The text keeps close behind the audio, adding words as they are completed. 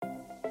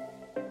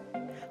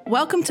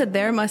Welcome to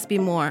There Must Be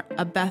More,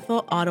 a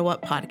Bethel, Ottawa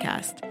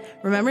podcast.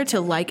 Remember to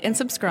like and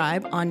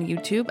subscribe on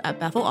YouTube at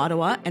Bethel,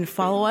 Ottawa, and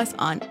follow us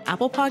on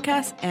Apple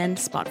Podcasts and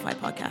Spotify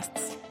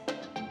Podcasts.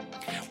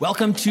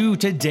 Welcome to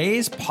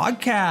today's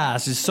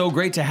podcast. It's so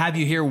great to have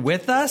you here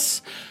with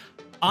us.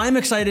 I'm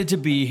excited to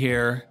be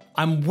here.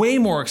 I'm way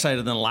more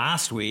excited than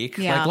last week.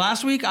 Yeah. Like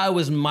last week, I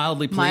was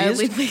mildly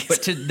pleased.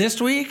 But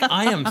this week,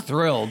 I am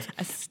thrilled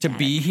to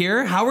be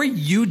here. How are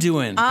you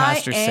doing,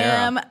 Pastor Sarah?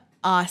 I am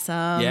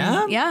awesome.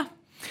 Yeah? Yeah.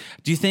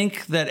 Do you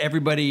think that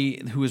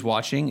everybody who is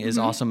watching is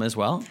awesome as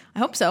well? I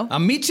hope so.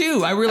 Me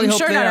too. I really I'm hope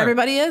sure they not are.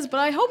 everybody is, but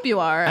I hope you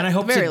are. And I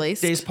hope at the very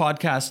least. today's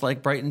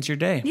podcast brightens your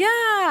day.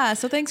 Yeah.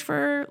 So thanks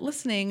for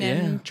listening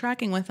and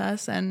tracking with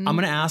us. And I'm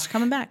going to ask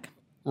coming back.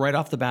 right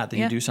off the bat that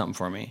you do something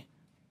for me.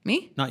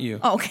 Me? Not you.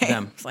 Oh, okay.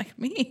 Them. It's like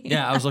me.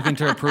 Yeah, I was looking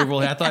to approval.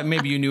 I thought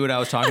maybe you knew what I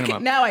was talking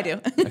about. Now I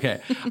do.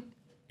 Okay.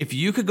 If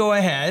you could go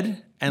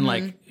ahead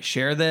and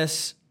share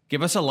this,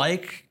 give us a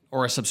like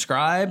or a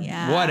subscribe,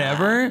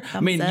 whatever. I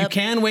mean, you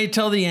can wait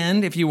till the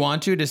end if you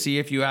want to see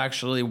if you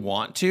actually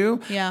want to.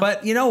 Yeah.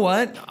 But you know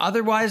what?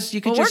 Otherwise, you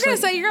could Well, just... we're going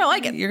to say you're going to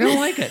like it. You're going to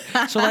like it.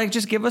 So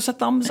just give us a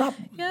thumbs up.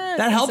 Yes,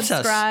 that and helps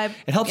subscribe. us.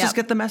 It helps us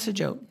get the message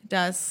out. It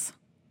does.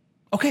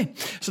 Okay,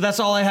 so that's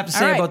all I have to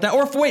say about that.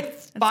 Or wait,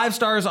 5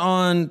 stars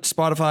on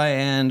Spotify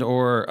and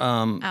or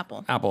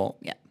Apple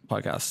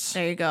Podcasts.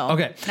 There you go.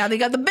 Okay. Now they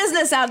got the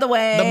business out of the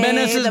way. The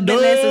business is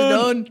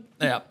done.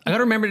 Yeah, I got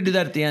to remember to do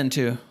that at the end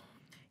too.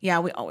 Yeah,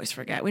 we always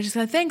forget. We just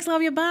go, thanks,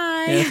 love you,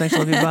 bye. Yeah, thanks,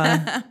 love you,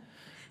 bye.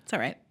 It's all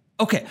right.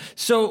 Okay,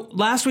 so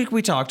last week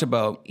we talked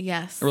about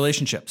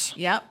relationships.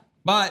 Yep.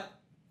 But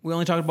we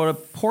only talked about a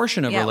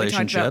portion of relationships.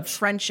 We talked about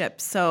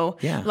friendships. So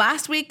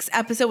last week's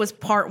episode was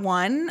part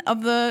 1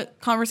 of the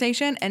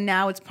conversation, and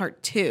now it's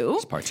part 2.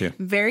 It's part 2.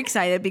 Very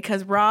excited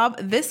because, Rob,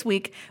 this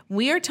week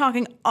we are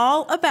talking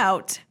all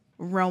about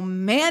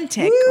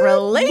romantic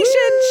relationships.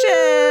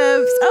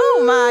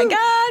 Oh my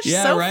gosh,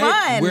 so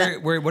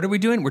fun. What are we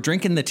doing? We're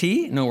drinking the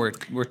tea? No, we're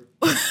we're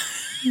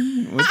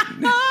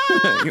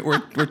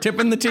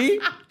tipping the tea?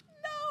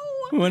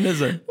 No. What is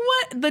it?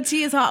 What? The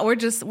tea is hot. We're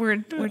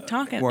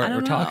talking.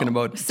 We're talking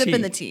about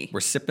sipping the tea.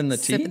 We're sipping the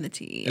tea. Sipping the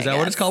tea. Is that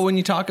what it's called when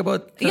you talk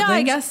about things?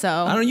 I guess so.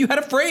 I don't know. You had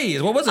a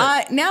phrase. What was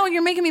it? Now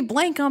you're making me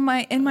blank in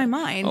my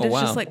mind. Oh, it's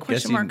wow. just like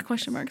question marks.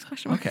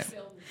 Okay.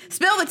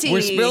 Spill the tea.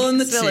 We're spilling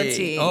the Spill tea. The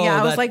tea. Oh,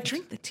 I was like,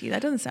 drink the tea.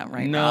 That doesn't sound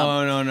right.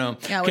 Rob. No.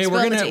 Yeah, okay,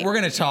 we're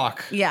gonna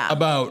talk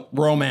about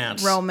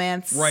romance.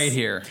 Romance. Right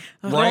here.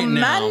 Right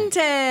romantic.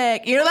 now.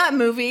 You know that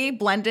movie,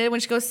 Blended, when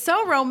she goes,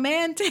 so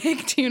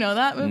romantic. Do you know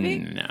that movie?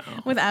 No.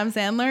 With Adam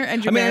Sandler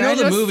and Drew I know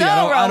the movie. So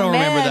I don't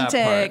remember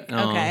that part.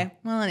 No. Okay.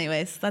 Well,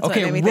 anyways, that's what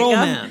made me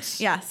romance.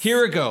 think of. Yes.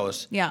 Here it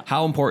goes. Yeah.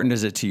 How important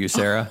is it to you,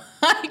 Sarah?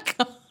 My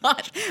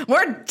gosh,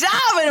 we're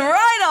diving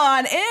right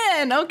on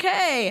in.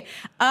 Okay.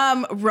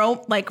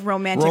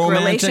 Romantic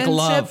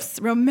relationships.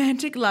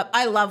 Romantic love.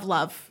 I love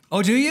love.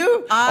 Oh, do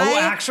you?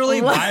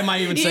 Actually? Why am I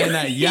even saying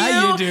that?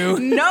 Yeah, you do.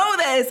 Know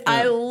this. Yeah.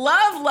 I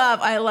love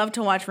love. I love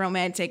to watch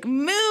romantic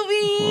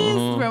movies,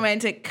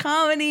 romantic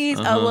comedies,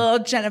 a little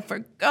Jennifer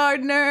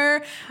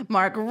Gardner,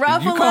 Mark Ruffalo.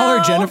 Did you call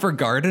her Jennifer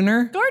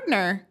Gardner?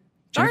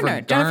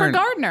 Jennifer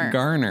Gardner.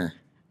 Garner.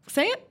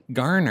 Say it.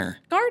 Garner.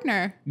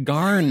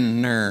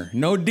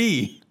 No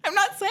D. I'm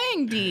not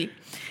saying D.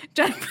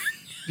 Jennifer.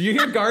 Do you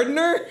hear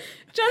Gardner?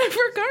 Jennifer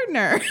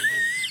Gardner.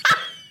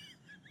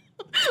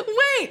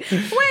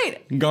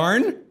 Wait.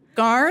 Garner.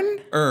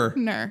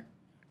 Gardner.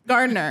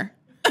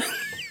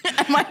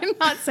 Am I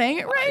not saying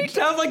it right? It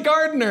sounds like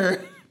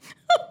Gardner.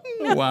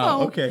 No.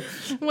 Wow. Okay.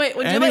 Wait.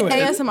 Would you like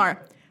ASMR?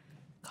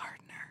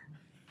 Gardner.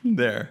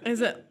 There.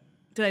 Is it?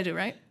 Did I do it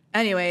right?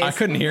 Anyways. I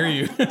couldn't hear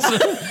you. So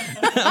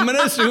I'm going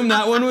to assume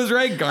that one was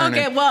right, Garner.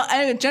 Okay, well,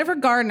 Jennifer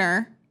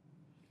Gardner.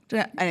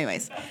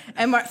 Anyways.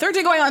 And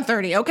 13 going on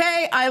 30,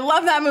 okay? I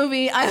love that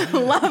movie. I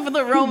love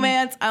the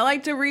romance. I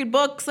like to read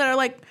books that are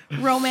like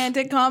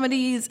romantic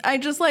comedies. I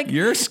just like...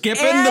 You're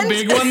skipping the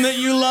big one that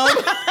you love?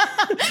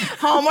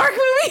 Hallmark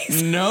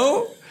movies?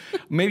 No.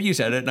 Maybe you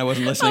said it and I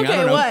wasn't listening. Okay, I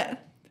don't know.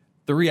 what?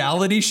 The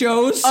reality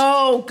shows?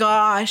 Oh,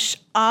 gosh.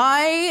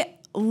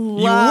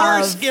 You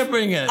were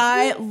skipping it.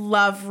 I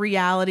love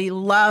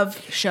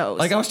love shows.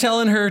 Like I was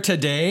telling her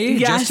today,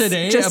 just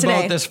today,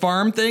 about this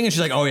farm thing, and she's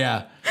like, oh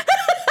yeah.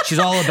 She's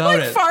all about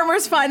it.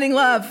 Farmers finding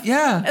love.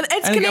 Yeah. It's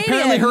and Canadian.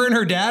 Apparently her and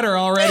her dad are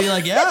already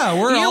like, yeah,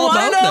 we're all about this. You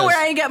want to know where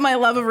I get my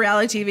love of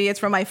reality TV? It's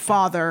from my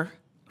father.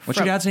 What's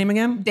your dad's name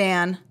again?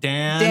 Dan.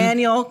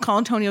 Daniel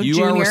Colantonio Jr.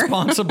 You are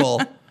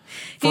responsible.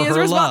 For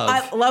her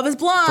love. Love is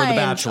Blind. For The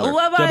Bachelor.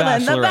 Love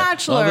Island. The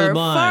Bachelor. Love is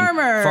Blind.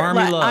 Farmer.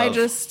 Farmy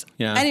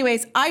love.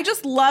 Anyways, I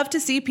just love to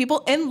see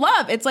people in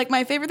love. It's like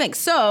my favorite thing.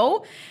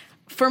 So,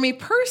 for me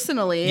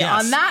personally,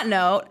 on that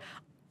note,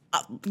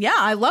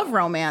 I love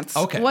romance.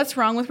 Okay. What's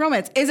wrong with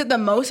romance? Is it the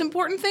most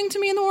important thing to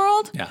me in the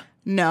world? Yeah.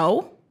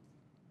 No.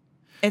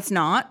 It's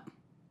not.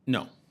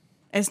 No.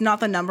 It's not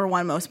the number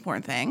one most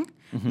important thing.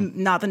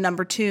 Mm-hmm. Not the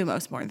number 2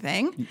 most important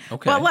thing.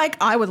 Okay. But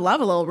I would love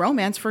a little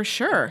romance for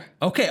sure.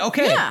 Okay.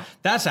 Yeah.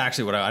 That's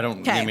actually what I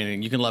don't, I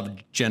mean, you can love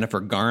Jennifer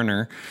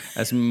Garner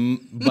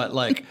but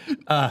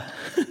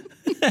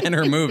and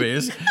her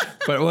movies,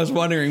 but I was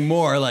wondering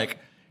more like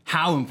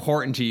how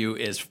important to you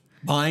is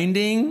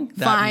finding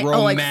that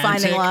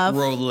romantic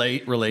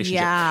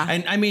relationship. Yeah.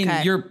 And I mean,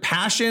 your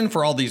passion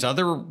for all these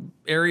other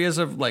areas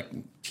of like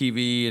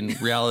TV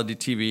and reality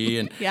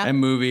TV and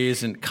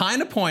movies and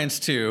kind of points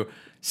to,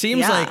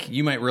 seems like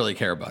you might really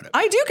care about it.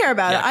 I do care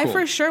about it. Cool. I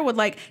for sure would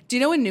like, do you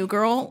know in New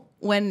Girl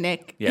when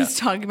Nick is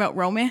talking about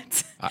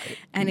romance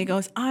and he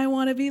goes, I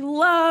want to be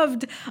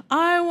loved.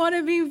 I want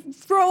to be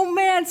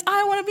romance.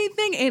 I want to be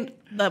thing. And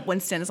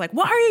Winston is like,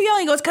 why are you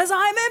yelling? He goes, because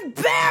I'm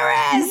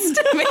embarrassed.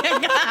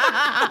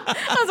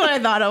 That's what I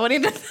thought of when he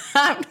did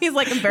that. He's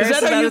like embarrassed.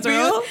 Is that how you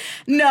feel?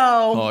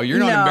 No. Oh, you're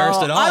not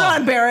embarrassed at all. I'm not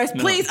embarrassed.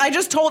 No. Please. I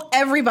just told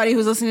everybody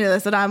who's listening to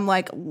this that I'm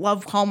like,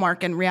 love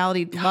Hallmark and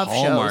reality love shows.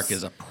 Hallmark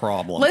is a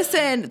problem.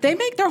 Listen, they're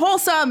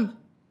wholesome.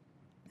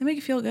 They make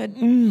you feel good.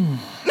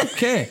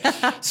 Okay.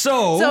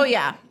 So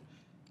yeah.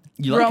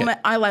 You like it?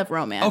 I love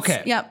romance.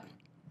 Okay. Yep.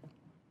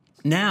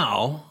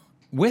 Now,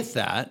 with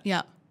that.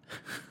 Yep.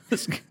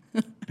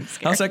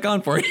 How's that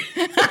gone for you?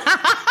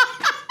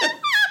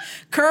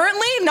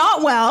 Currently,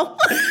 not well.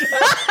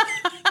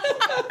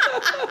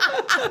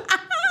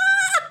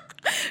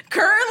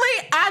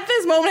 Currently, at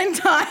this moment in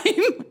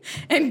time,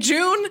 in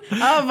June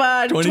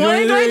of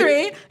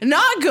 2023,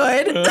 not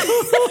good.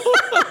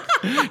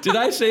 Did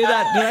I say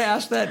that? Did I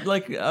ask that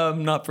like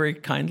not very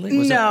kindly?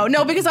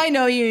 No, because I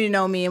know you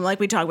know me.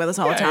 Like we talk about this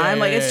all the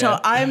time.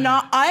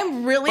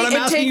 I'm really. But I'm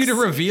asking you to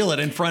reveal it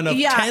in front of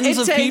tens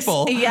of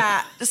people.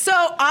 Yeah. So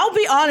I'll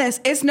be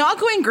honest. It's not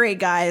going great,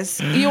 guys.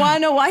 You want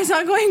to know why it's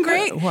not going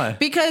great? What?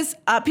 Because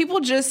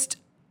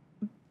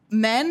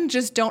men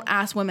just don't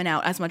ask women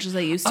out as much as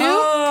they used to.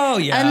 Oh,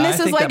 yeah. And this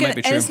is like, and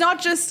it's not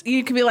just,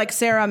 you could be like,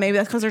 Sarah, maybe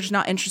that's because they're just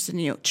not interested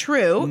in you.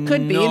 True.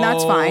 Could be, and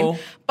that's fine.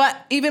 But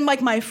even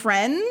like my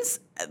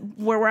friends,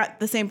 where we're at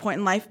the same point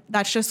in life,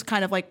 that's just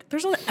kind of like,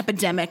 there's an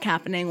epidemic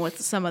happening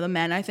with some of the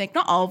men, I think.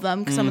 Not all of them,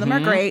 because some of them are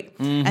great.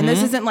 And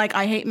this isn't like,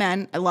 I hate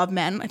men. I love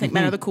men. I think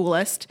men are the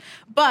coolest.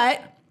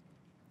 But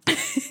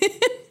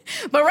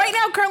right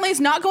now, currently,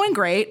 it's not going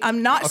great.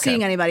 I'm not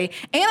seeing anybody.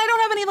 And I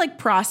don't have any like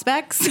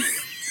prospects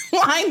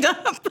lined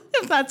up,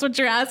 if that's what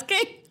you're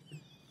asking.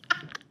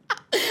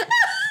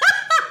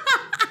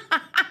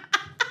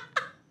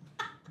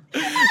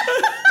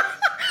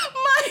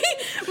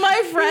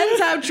 my friends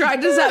have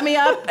tried to set me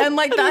up, and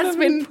like that's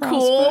been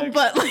cool,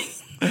 but like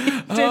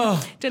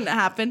didn't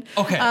happen.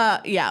 Okay.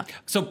 Yeah.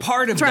 So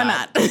part of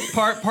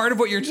part of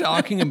what you're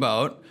talking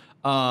about,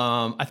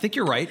 I think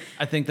you're right.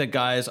 I think that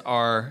guys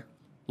are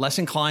less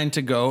inclined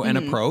to go and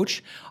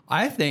approach.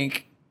 I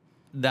think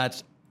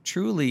that's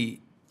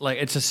truly, like,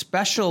 it's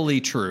especially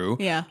true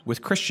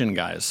with Christian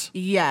guys.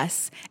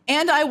 Yes.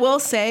 And I will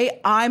say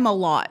I'm a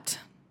lot.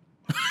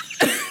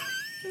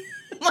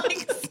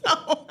 Like,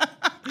 so.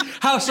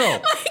 How so?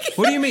 Like,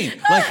 what do you mean?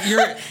 Like,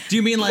 do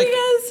you mean like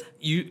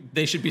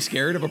they should be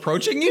scared of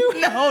approaching you?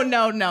 No.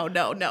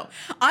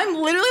 I'm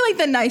literally like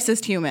the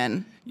nicest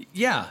human.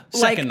 Yeah.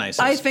 Second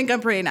nicest. I think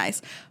I'm pretty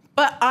nice.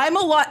 But I'm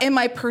a lot in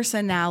my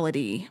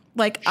personality.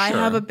 Like, I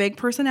have a big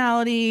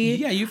personality.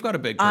 Yeah, you've got a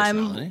big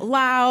personality. I'm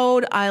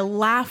loud. I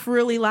laugh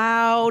really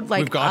loud.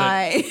 Like, we've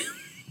got it.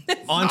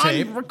 On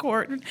tape.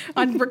 Recorded.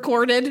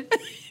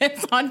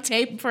 It's on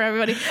tape for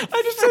everybody.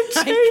 I just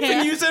said tape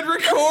and you said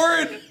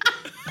record.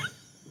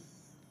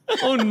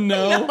 Oh,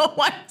 no. No,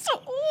 I'm so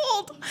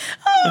old.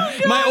 Oh,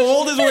 gosh. My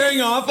old is wearing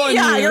off on you.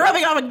 Yeah, you're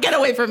rubbing off. Get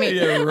away from me.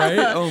 Yeah, right?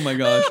 Oh, my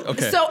gosh.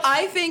 Okay. So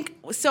I think,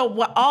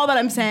 all that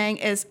I'm saying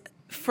is,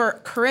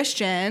 for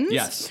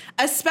Christians,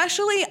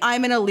 especially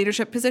I'm in a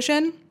leadership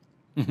position,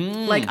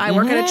 like I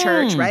work at a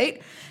church,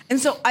 right? And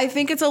so I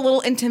think it's a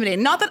little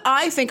intimidating. Not that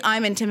I think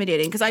I'm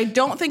intimidating, because I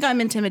don't think I'm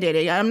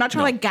intimidating. I'm not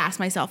trying to like gas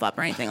myself up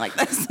or anything like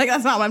this. Like,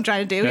 that's not what I'm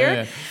trying to do here.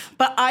 Yeah.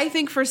 But I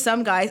think for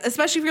some guys,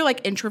 especially if you're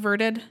like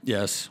introverted,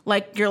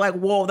 like you're like,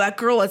 whoa, that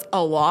girl is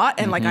a lot,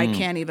 and like I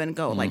can't even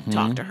go like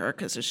talk to her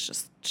because it's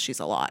just,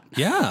 she's a lot.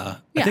 Yeah.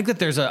 I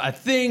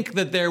think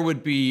that there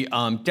would be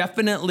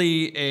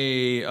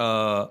definitely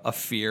a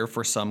fear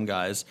for some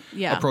guys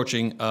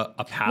approaching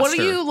a pastor. What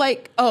are you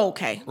like? Oh,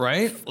 okay.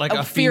 Right? Like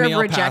a fear female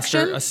of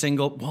rejection? pastor, a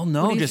single. Well,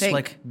 no, just think?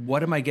 like,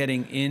 what am I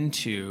getting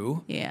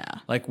into? Yeah.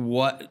 Like,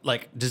 what?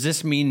 Like, does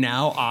this mean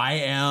now I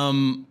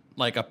am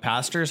like a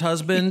pastor's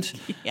husband?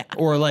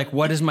 Or like,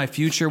 what is my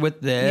future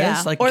with this?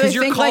 Yeah. Like, or they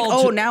think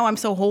like, now I'm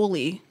so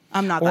holy.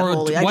 I'm not that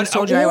holy. I just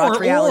told you I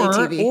watch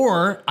reality TV.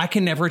 Or I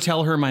can never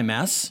tell her my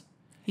mess.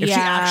 If she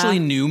actually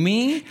knew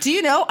me. Do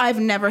you know, I've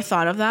never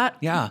thought of that.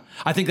 Yeah.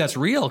 I think that's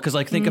real. Because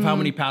like, think of how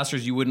many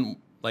pastors you wouldn't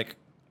like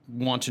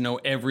want to know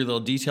every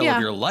little detail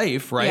of your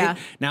life, right? Yeah.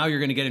 Now you're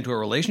going to get into a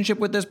relationship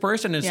with this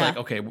person. And it's like,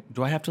 okay,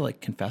 do I have to like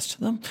confess to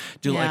them?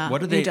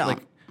 What do they like?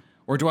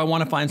 Or do I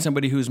want to find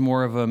somebody who's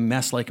more of a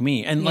mess like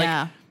me? And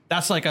like,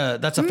 that's a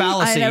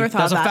fallacy. I never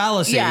thought that's a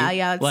fallacy.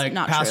 Yeah, it's like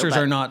not pastors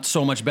true, are not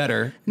so much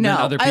better than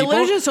other people. I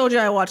literally just told you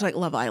I watch like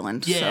Love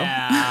Island.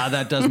 Yeah,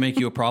 that does make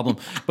you a problem.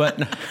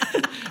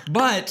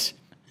 But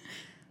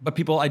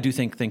people, I do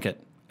think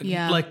it.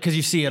 Yeah. Like, because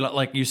you see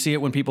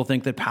it when people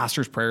think that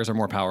pastors' prayers are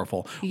more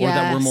powerful, or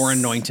that we're more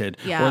anointed,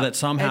 or that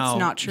somehow it's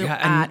not true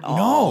at all.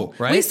 No,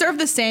 right? We serve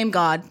the same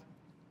God.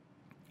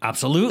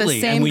 Absolutely,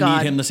 the same and we God.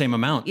 need Him the same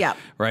amount. Yeah.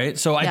 Right.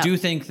 So I do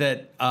think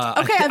that.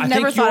 I've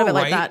never thought of it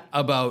like that.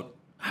 About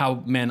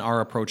how men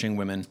are approaching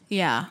women.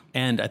 Yeah.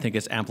 And I think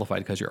it's amplified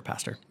because you're a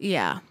pastor.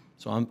 Yeah.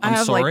 So I'm I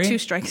have sorry. like 2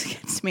 strikes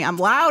against me. I'm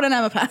loud and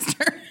I'm a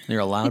pastor.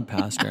 You're a loud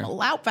pastor. I'm a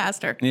loud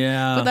pastor.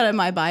 Yeah. Put that in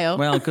my bio.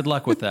 Well, good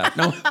luck with that.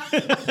 No.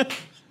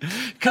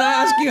 Can I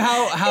ask you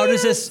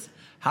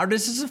how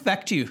does this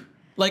affect you?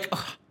 Like,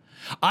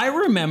 I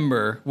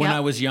remember when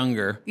I was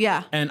younger.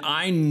 Yeah. And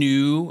I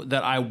knew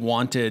that I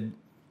wanted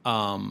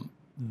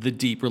the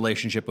deep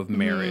relationship of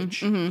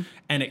marriage, and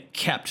it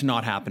kept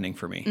not happening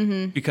for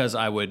me because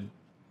I would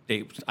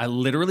date. I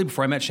literally,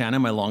 before I met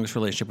Shannon, my longest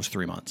relationship was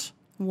 3 months.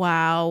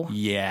 Wow.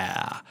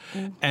 Yeah.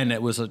 And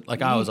it was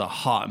I was a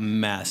hot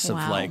mess of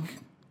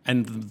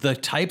and the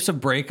types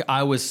of break,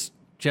 I was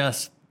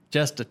just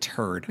a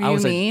turd.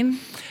 What do you mean?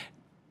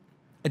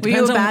 It Were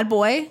you a bad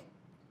boy?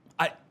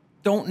 I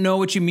don't know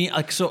what you mean.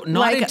 Like, so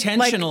not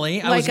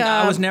intentionally.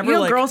 I was never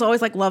like, girls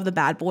always like love the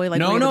bad boy. Like,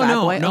 no.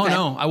 Okay.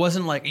 I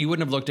wasn't like, you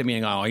wouldn't have looked at me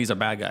and gone, oh, he's a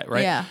bad guy,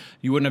 right? Yeah.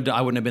 I wouldn't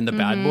have been the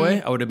bad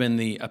boy. I would have been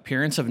the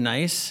appearance of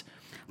nice.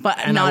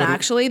 But not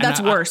actually. That's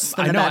worse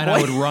than the bad boy.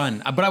 I would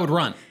run, but I would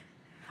run.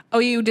 Oh,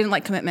 you didn't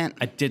like commitment.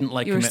 I didn't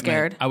like you commitment. You were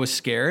scared. I was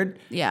scared.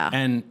 Yeah.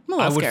 And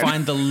I would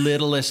find the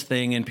littlest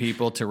thing in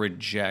people to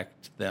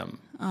reject them.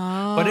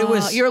 Oh. But it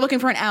was... You were looking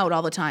for an out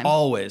all the time.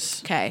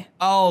 Always. Okay.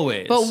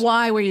 Always. But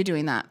why were you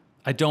doing that?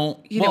 I don't...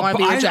 You didn't want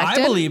to be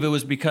rejected? I believe it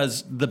was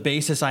because the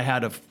basis I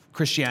had of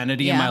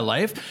Christianity in my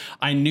life,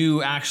 I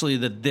knew actually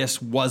that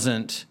this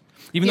wasn't...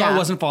 Even though I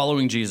wasn't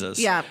following Jesus.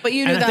 Yeah, but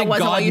you knew that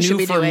wasn't what you should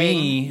be doing. God knew for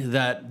me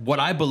that what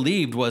I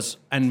believed was,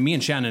 and me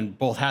and Shannon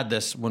both had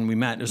this when we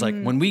met, it was like,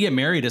 when we get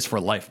married, it's for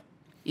life.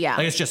 Yeah.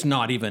 Like, it's just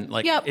not even,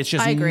 like, it's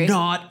just I agree.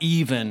 not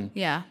even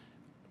Yeah.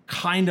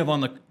 kind of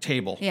on the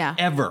table. Yeah.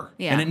 Ever.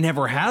 Yeah. And it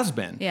never has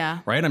been. Yeah.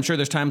 Right? I'm sure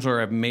there's times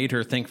where I've made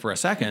her think for a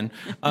second.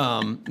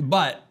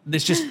 But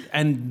it's just,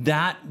 and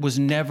that was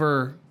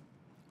never,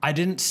 I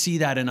didn't see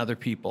that in other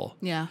people.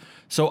 Yeah.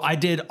 So I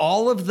did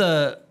all of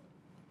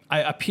I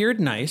appeared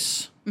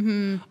nice.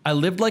 Mm-hmm. I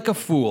lived like a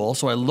fool,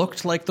 so I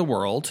looked like the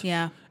world.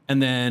 Yeah.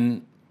 And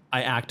then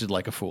I acted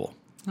like a fool.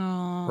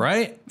 Oh.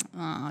 Right?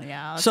 Oh,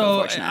 yeah. That's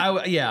so,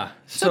 unfortunate.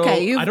 So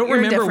okay. I don't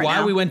remember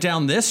why we went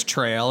down this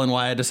trail and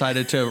why I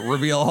decided to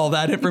reveal all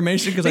that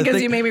information.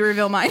 Because you made me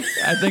reveal mine.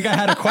 I think I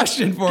had a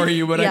question for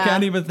you, but I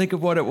can't even think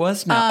of what it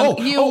was now.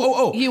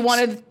 You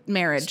wanted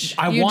marriage.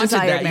 You wanted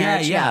that.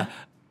 Marriage. Yeah.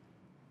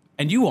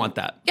 And you want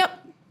that. Yep.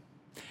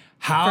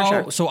 How?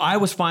 For sure. So I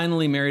was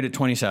finally married at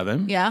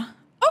 27. Yeah.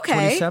 Okay.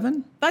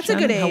 27? That's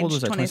Shannon, a good age. how old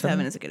was I?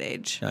 27 is a good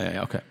age.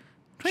 Yeah, okay.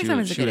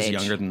 27 is a good age. She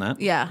was younger than that?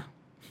 Yeah.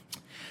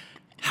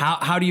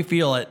 How do you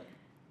feel at,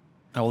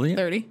 how old are you?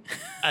 30.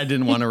 I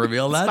didn't want to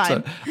reveal that.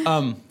 Fine.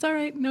 So, it's all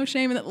right. No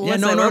shame in it. Yeah,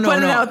 Listen, we're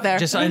putting it out there.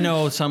 Just, I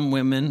know some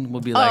women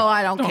will be like, oh,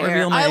 I don't care.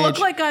 Reveal my I look age.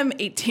 like I'm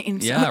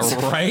 18. So Yeah,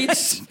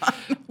 right?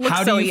 Look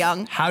so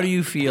young. How do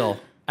you feel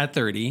at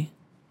 30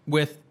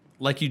 with,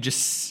 like you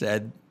just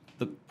said,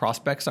 the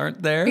prospects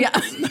aren't there? Yeah.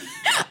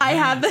 I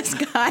had this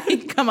guy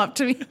come up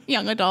to me,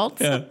 young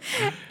adults,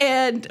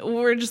 and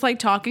we're just like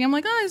talking. I'm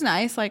like, oh, he's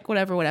nice, like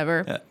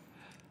whatever.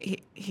 Yeah.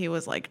 He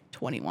was like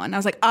 21. I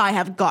was like, I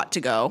have got to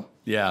go.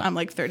 Yeah. I'm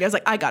like 30. I was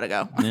like, I gotta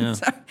go. Yeah.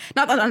 So,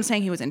 not that I'm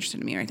saying he was interested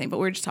in me or anything, but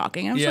we were just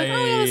talking. I was like,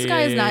 oh yeah, this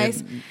guy is yeah.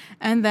 nice.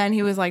 And then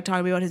he was like talking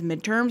to me about his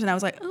midterms, and I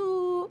was like,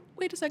 oh,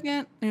 wait a second.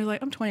 And he was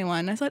like, I'm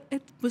 21. I said,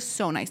 it was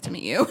so nice to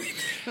meet you.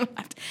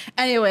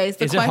 Anyways,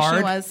 the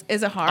question was,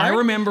 is it hard? I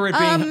remember it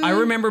being. I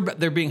remember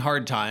there being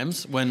hard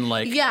times when,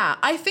 like, yeah,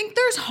 I think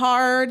there's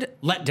hard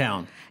let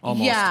down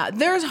almost. Yeah,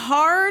 there's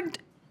hard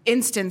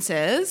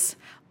instances.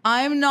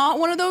 I'm not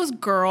one of those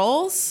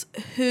girls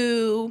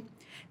who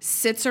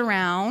sits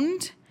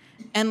around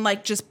and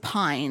like just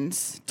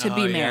pines to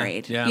be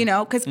married, you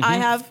know, because I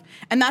have,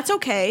 and that's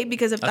okay,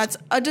 because if that's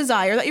a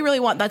desire that you really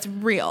want, that's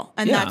real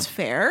and that's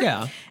fair.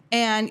 Yeah.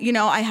 And, you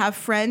know, I have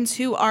friends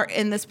who are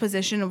in this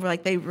position of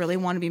like, they really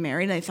want to be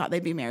married and they thought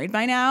they'd be married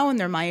by now and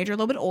they're my age or a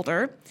little bit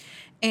older.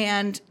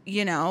 And,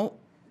 you know,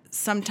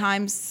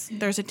 sometimes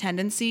there's a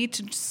tendency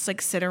to just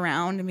like sit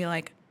around and be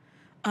like,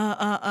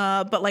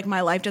 but like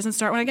my life doesn't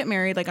start when I get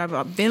married. Like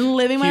I've been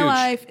living my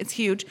life. It's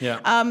huge.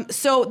 Yeah.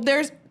 So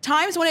there's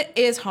times when it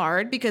is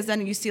hard, because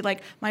then you see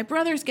like my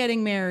brother's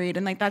getting married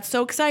and like that's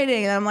so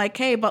exciting. And I'm like,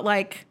 hey, but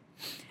like,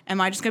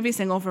 am I just gonna be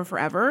single for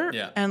forever?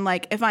 Yeah. And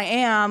like, if I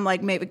am,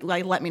 like maybe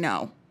like let me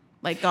know.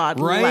 Like God,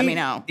 let me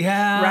know.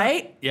 Yeah.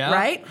 Right. Yeah.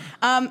 Right.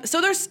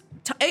 So there's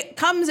it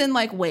comes in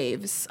like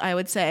waves, I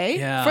would say.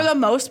 Yeah. For the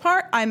most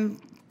part, I'm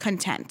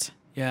content.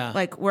 Yeah.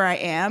 Like where I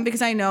am,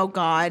 because I know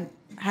God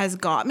has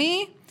got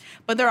me.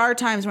 But there are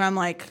times where I'm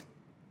like,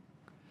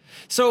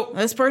 so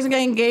this person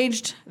getting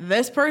engaged,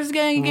 this person's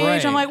getting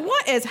engaged. Right. I'm like,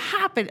 what is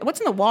happening? What's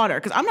in the water?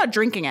 Because I'm not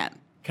drinking it.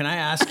 Can I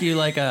ask you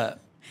like a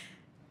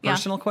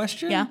personal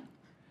question? Yeah.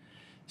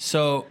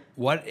 So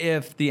What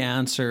if the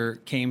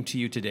answer came to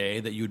you today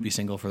that you would be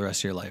single for the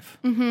rest of your life?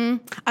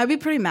 I'd be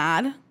pretty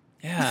mad.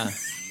 Yeah.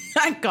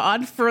 Thank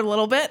God for a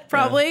little bit,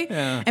 probably.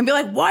 Yeah. And be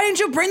like, why didn't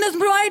you bring this to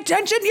my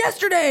attention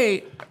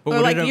yesterday? But or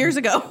like years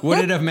ago. Would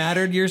it have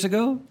mattered years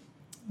ago?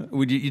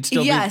 Would you'd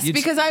still yes, be,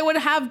 because I would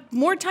have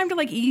more time to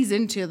like ease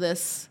into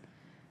this.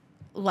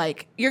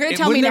 Like, you're going to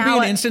tell me wouldn't now.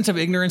 there be an instance of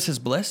ignorance is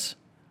bliss?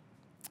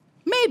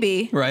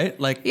 Maybe. Right?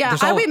 Like, Yeah,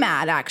 I'd be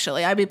mad,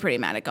 actually. I'd be pretty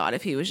mad at God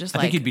if he was just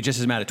I think you'd be just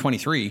as mad at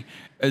 23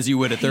 as you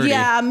would at 30.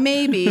 Yeah,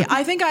 maybe.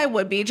 I think I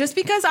would be, just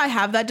because I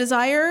have that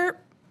desire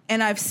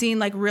and I've seen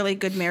like really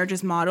good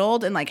marriages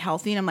modeled and like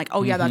healthy, and I'm like,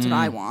 oh yeah, that's what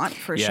I want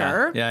for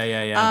sure.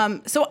 Yeah.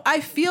 So I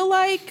feel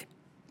like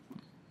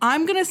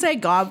I'm going to say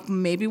God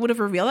maybe would have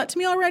revealed that to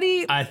me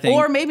already. I think,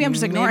 or maybe I'm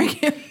just ignoring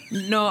him.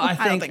 No, I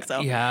don't think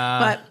so. Yeah.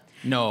 But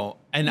no.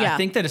 And I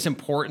think that it's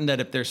important that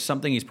if there's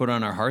something he's put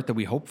on our heart that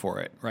we hope for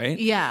it, right?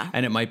 Yeah.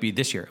 And it might be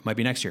this year, it might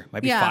be next year, it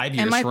might be 5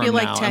 years it might from be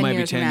like now, 10 it might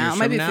years be 10 from now, years it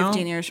might from be now,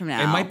 15 years from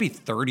now. It might be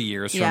 30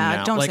 years from now.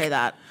 Yeah, don't say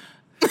that.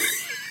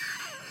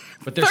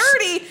 But there's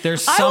 30?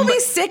 There's I will be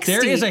 60.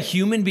 There is a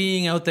human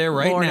being out there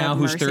right Lord now have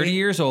who's mercy. 30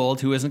 years old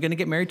who isn't going to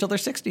get married till they're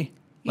 60.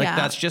 Like, Yeah.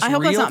 that's just I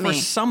hope real that's not for me.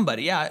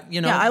 somebody. Yeah,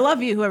 you know. Yeah, I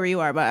love you, whoever you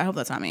are, but I hope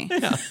that's not me.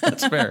 Yeah,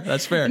 that's fair.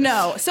 That's fair.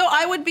 No, so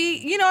I would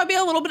be, I'd be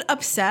a little bit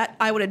upset.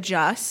 I would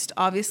adjust,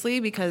 obviously,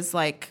 because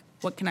like,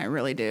 what can I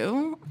really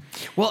do?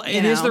 Well,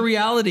 it is the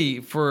reality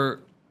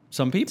for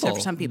some people. So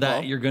for some people.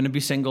 That you're going to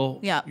be single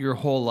Yeah. your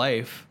whole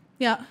life.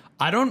 Yeah.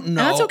 I don't know. And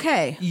that's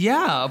okay.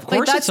 Yeah, of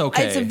course it's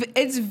okay.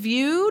 It's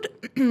viewed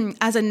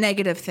as a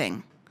negative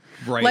thing.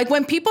 Right. Like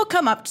when people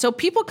come up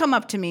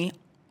to me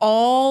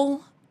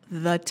all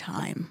the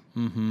time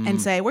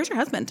and say, "Where's your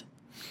husband?"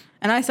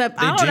 And I said,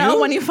 "I don't know.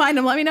 When you find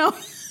him, let me know."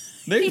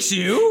 They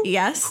do?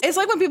 Yes. It's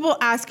like when people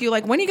ask you,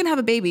 like, when are you going to have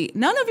a baby?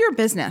 None of your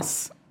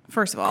business,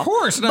 first of all. Of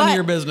course, none of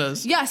your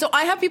business. Yeah, so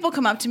I have people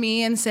come up to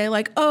me and say,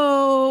 like,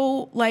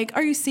 oh, like,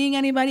 are you seeing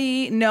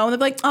anybody? No. And they're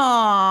like,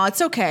 oh,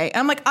 it's okay.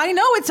 I'm like, I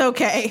know it's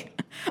okay.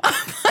 I'm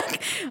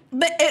like,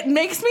 but it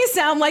makes me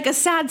sound like a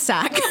sad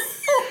sack.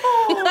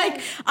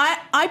 Like,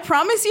 I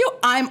promise you,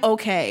 I'm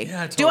okay.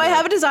 Yeah, totally. Do I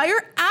have a desire?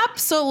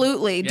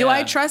 Absolutely. Do Yeah.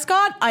 I trust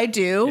God? I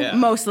do, Yeah.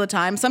 most of the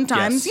time.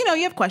 Sometimes, Yes.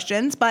 you have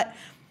questions, but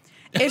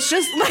it's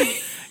just like...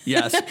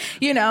 Yes.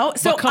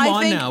 So but come I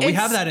on think now. We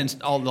have that in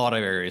a lot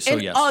of areas. So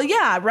yes. Oh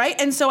yeah, right.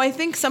 And so I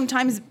think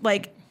sometimes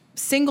like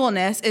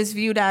singleness is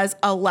viewed as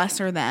a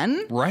lesser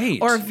than, Right.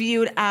 Or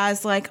viewed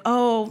as like,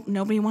 oh,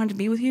 nobody wanted to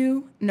be with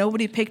you,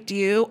 nobody picked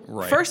you.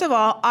 Right. First of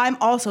all, I'm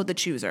also the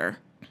chooser.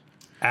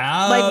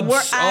 Like We're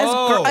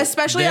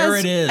especially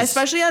it is.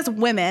 especially as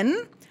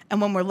women,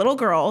 and when we're little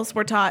girls,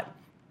 we're taught,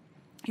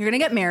 you're going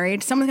to get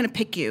married, someone's going to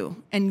pick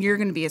you, and you're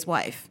going to be his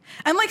wife.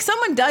 And like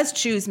someone does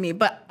choose me,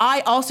 but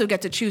I also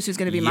get to choose who's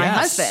going to be my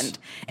Yes. husband.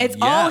 It's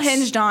all Yes.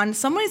 hinged on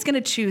somebody's going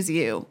to choose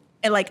you.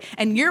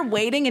 And you're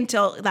waiting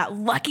until that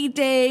lucky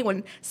day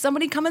when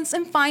somebody comes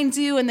and finds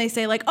you and they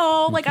say like,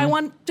 oh, like I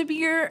want to be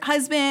your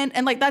husband.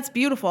 And like, that's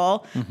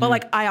beautiful. But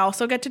like, I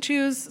also get to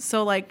choose.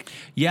 So like,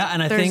 Yeah,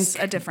 and I there's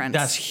think a difference.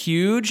 that's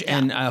huge. Yeah.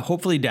 And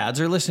hopefully dads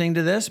are listening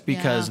to this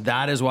because Yeah.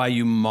 that is why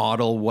you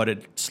model what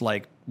it's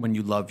like when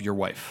you love your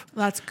wife.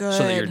 that's good.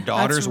 So that your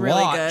daughters That's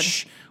really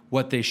watch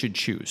what they should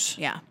choose.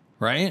 Good. Yeah.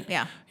 Right?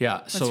 Yeah.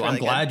 Yeah. So really I'm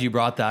glad good. you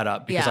brought that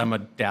up because Yeah. I'm a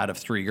dad of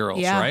 3 girls,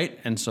 Yeah. right?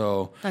 And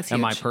so That's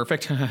am I huge.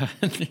 perfect?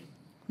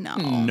 No.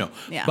 No.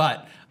 Yeah.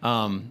 But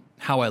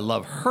how I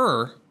love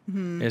her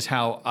is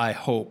how I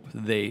hope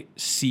they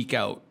seek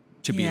out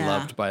to be Yeah.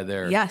 loved by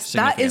their Yes,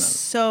 that significant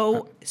is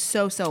other.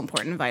 so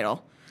important and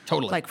vital.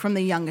 Totally. Like from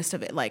the youngest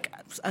of it, like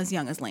as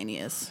young as Lainey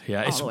is.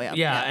 Yeah, all the way up.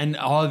 Yeah, and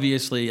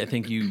obviously, I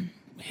think you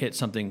hit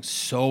something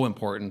so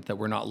important that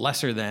we're not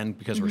lesser than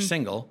because we're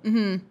single.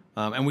 Mm-hmm.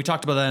 And we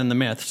talked about that in the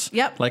myths.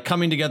 Yep. Like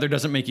coming together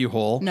doesn't make you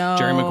whole. No.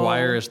 Jerry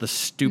Maguire is the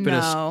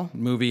stupidest No.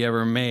 movie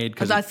ever made.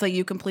 Because that's like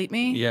You Complete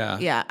Me. Yeah.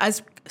 Yeah.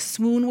 As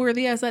swoon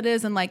worthy as that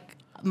is, and like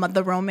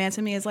the romance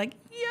in me is like,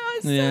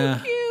 yeah, Yeah.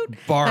 so cute.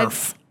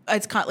 Barf.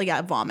 It's kind of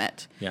like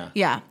vomit. Yeah.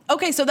 Yeah.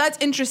 Okay, so that's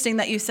interesting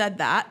that you said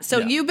that. So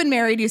Yeah. you've been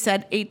married, you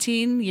said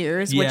 18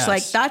 years, which Yes.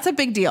 like that's a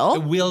big deal.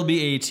 It will be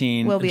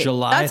 18. Will be.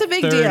 July That's a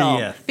big 30th.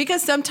 deal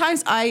because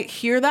sometimes I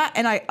hear that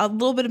and a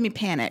little bit of me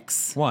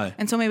panics. Why?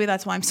 And so maybe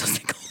that's why I'm so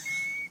single.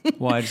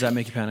 Why does that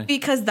make you panic?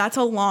 Because that's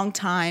a long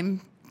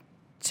time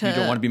to. You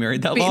don't want to be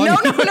married that long?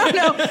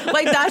 No.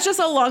 Like that's just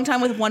a long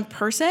time with one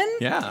person.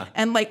 Yeah.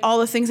 And like all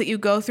the things that you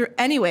go through,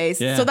 anyways.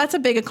 Yeah. So that's a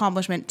big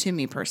accomplishment to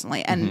me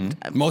personally. And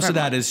Most of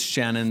that is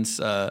Shannon's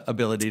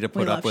ability to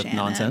put up with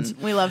nonsense.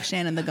 We love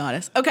Shannon, the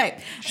goddess. Okay.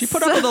 She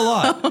put up with a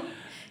lot.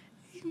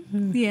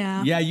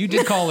 Yeah. Yeah, you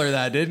did call her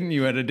that, didn't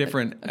you, at a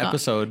different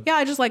episode? Yeah,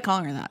 I just like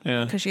calling her that.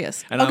 Yeah. Because she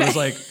is. And Okay. I was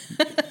like,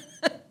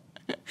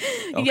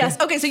 okay. Yes.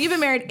 Okay. So you've been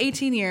married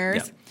 18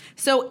 years. Yeah.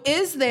 So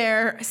is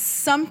there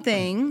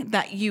something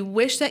that you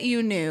wish that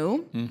you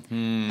knew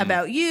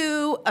about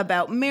you,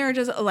 about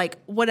marriages, like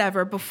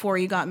whatever, before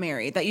you got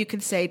married that you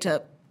could say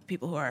to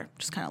people who are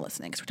just kind of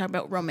listening? Because we're talking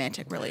about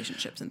romantic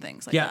relationships and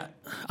things like yeah, that.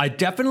 I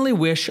definitely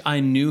wish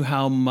I knew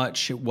how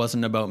much it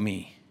wasn't about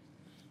me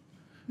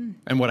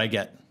and what I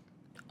get.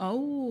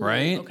 Oh,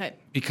 right? Okay.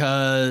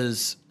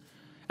 Because,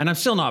 and I'm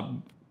still not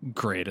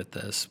great at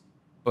this,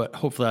 but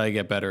hopefully I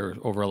get better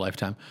over a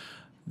lifetime.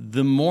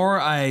 The more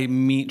I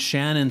meet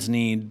Shannon's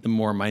need, the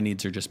more my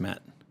needs are just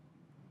met.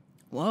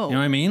 Whoa. You know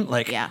what I mean?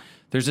 Like, Yeah.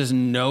 there's this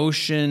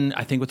notion,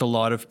 I think, with a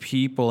lot of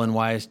people, and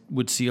why I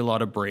would see a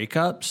lot of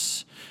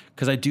breakups,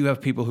 because I do have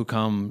people who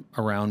come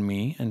around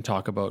me and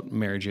talk about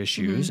marriage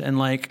issues. And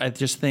like, I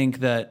just think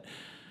that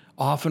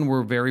often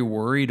we're very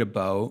worried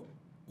about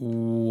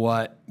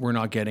what we're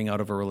not getting out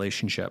of a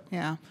relationship.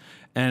 Yeah.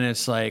 And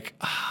it's like,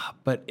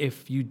 but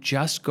if you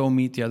just go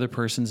meet the other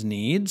person's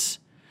needs,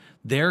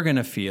 they're going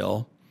to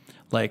feel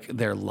like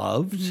they're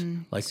loved,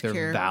 like Secure.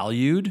 they're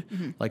valued,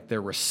 like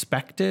they're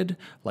respected,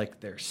 like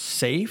they're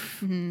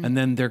safe. And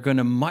then they're going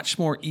to much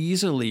more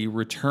easily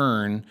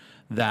return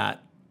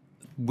that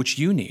which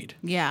you need.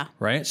 Yeah.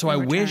 Right? So I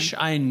wish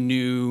I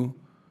knew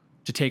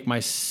to take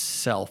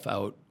myself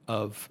out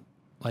of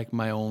like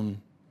my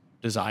own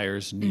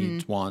desires,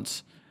 needs,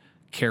 wants,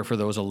 care for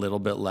those a little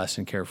bit less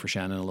and care for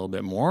Shannon a little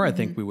bit more. I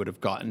think we would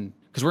have gotten,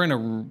 because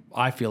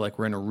I feel like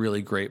we're in a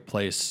really great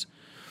place.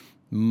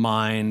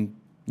 Mind,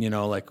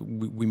 like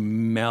we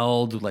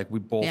meld, like we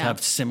both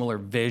have similar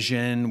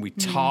vision. We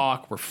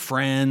talk, we're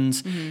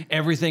friends.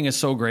 Everything is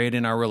so great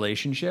in our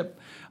relationship.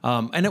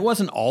 And it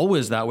wasn't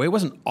always that way. It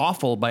wasn't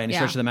awful by any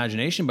stretch of the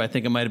imagination, but I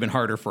think it might have been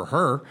harder for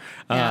her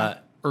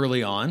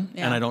early on.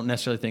 Yeah. And I don't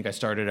necessarily think I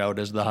started out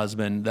as the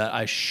husband that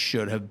I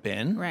should have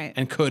been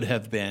and could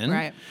have been.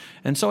 Right.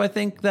 And so I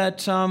think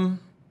that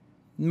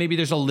maybe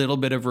there's a little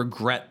bit of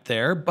regret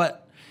there,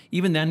 but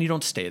even then you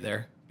don't stay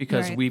there.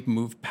 Because we've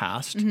moved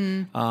past.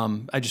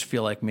 I just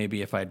feel like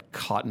maybe if I'd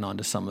cottoned on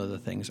to some of the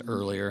things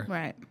earlier,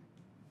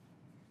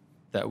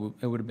 that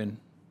it would have been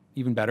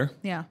even better.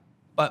 Yeah.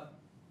 But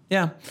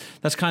yeah,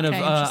 that's kind of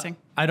interesting.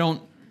 I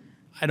don't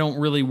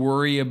really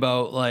worry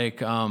about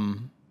like I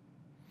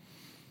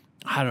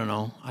don't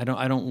know. I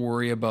don't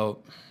worry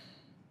about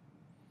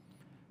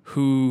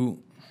who.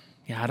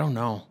 Yeah, I don't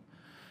know.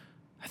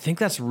 I think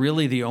that's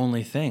really the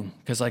only thing,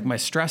 because like my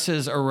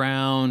stresses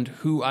around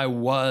who I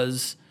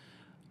was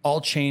all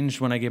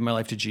changed when I gave my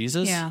life to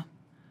Jesus. Yeah.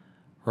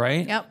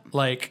 Right? Yep.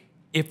 Like,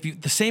 if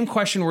the same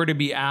question were to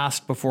be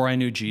asked before I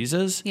knew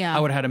Jesus, I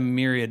would have had a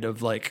myriad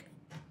of like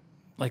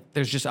I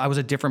was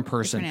a different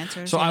person. Different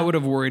answers, so I would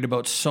have worried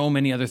about so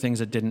many other things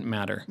that didn't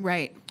matter.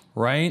 Right.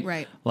 Right?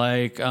 Right.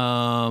 Like,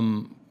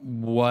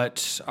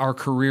 what our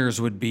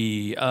careers would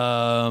be,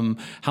 how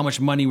much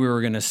money we were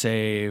going to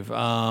save,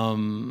 how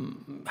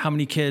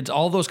many kids,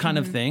 all those kind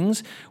of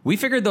things. We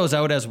figured those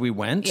out as we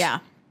went. Yeah.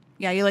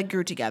 Yeah, you like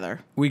grew together.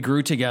 We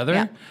grew together.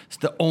 Yeah. It's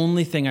the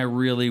only thing I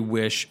really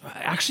wish.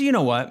 Actually, you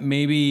know what?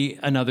 Maybe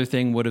another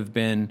thing would have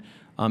been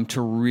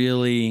to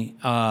really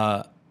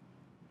love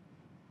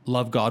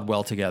God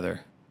well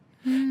together.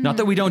 Not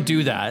that we don't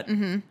do that,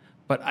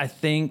 but I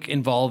think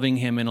involving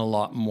Him in a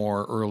lot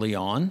more early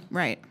on,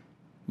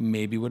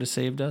 maybe would have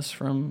saved us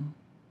from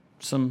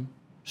some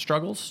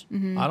struggles.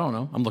 I don't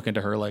know. I'm looking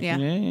to her like,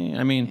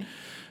 I mean,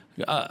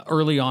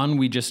 early on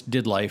we just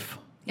did life.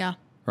 Yeah.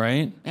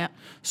 Right? Yeah.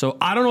 So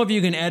I don't know if you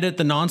can edit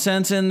the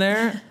nonsense in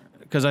there,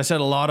 because I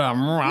said a lot of I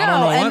don't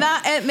know what. And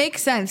that it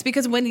makes sense,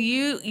 because when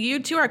you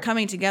two are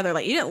coming together,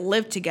 like you didn't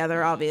live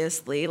together,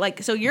 obviously.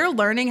 Like, so you're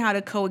learning how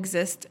to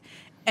coexist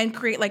and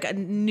create like a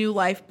new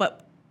life,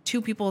 but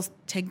two people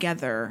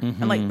together.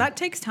 And like that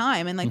takes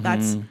time, and like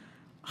that's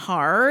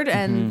hard,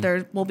 and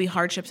there will be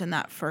hardships in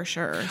that for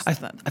sure.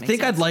 So I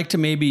think I'd like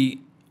to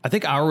I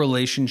think our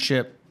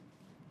relationship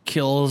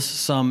kills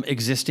some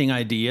existing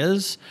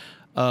ideas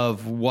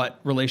of what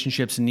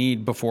relationships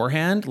need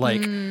beforehand.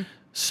 Like,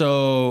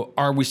 so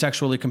are we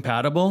sexually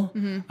compatible?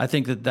 I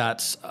think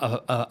that's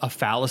a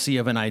fallacy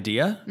of an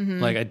idea.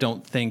 Like, I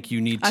don't think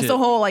you need to. That's the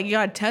whole, like, you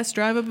got to test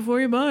drive it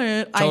before you buy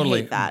it. Totally.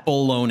 I hate that.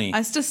 Baloney.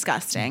 That's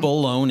disgusting.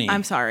 Baloney.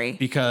 I'm sorry.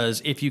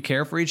 Because if you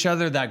care for each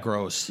other, that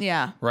grows.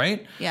 Yeah.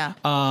 Right? Yeah.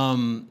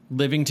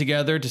 Living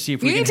together to see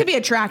if we You can need to be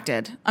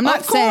attracted. I'm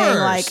not saying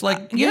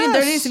like yes.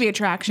 there needs to be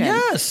attraction.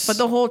 Yes. But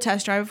the whole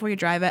test drive before you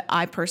drive it,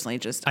 I personally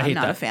I'm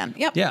not a fan.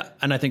 Yep. Yeah.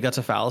 And I think that's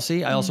a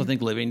fallacy. I also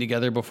think living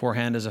together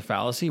beforehand is a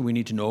fallacy. We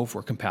need to know if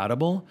we're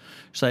compatible.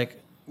 It's like,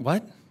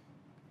 what?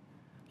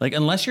 Like,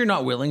 unless you're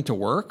not willing to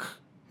work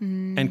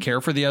and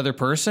care for the other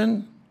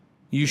person,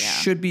 you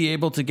should be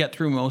able to get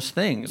through most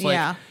things.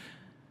 Like,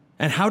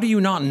 and how do you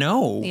not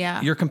know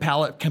your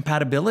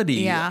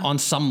compatibility on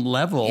some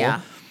level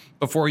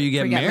before you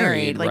get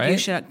married? Like, right? you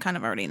should kind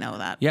of already know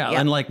that. Yeah.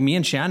 And like me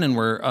and Shannon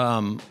were.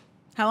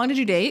 How long did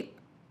you date?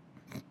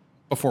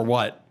 Before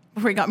what?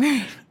 Before you got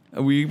married.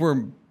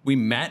 We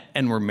met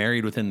and were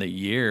married within the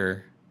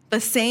year. The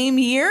same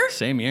year?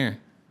 Same year.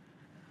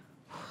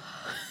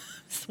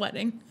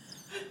 Sweating.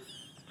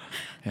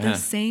 Yeah. The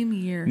same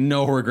year.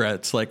 No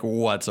regrets, like,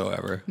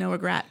 whatsoever. No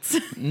regrets.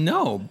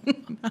 No.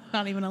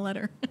 Not even a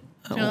letter.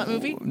 Do you know that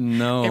movie?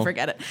 No. Okay,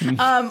 forget it.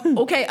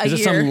 Okay, a year. Is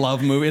it some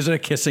love movie? Is it a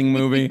kissing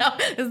movie? No.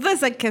 Is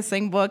this a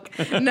kissing book?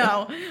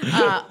 No.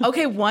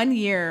 Okay, 1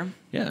 year.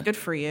 Yeah. Good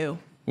for you.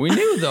 We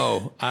knew,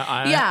 though.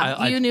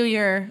 You knew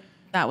your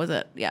That was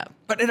it. Yeah.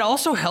 But it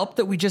also helped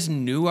that we just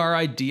knew our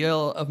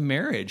ideal of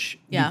marriage.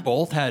 Yeah. We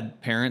both had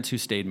parents who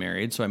stayed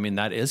married. So, I mean,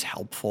 that is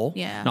helpful.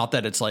 Yeah. Not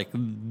that it's like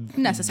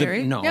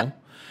Necessary. no.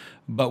 Yep.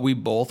 But we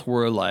both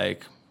were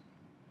like,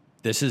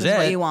 this is This it. is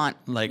what you want.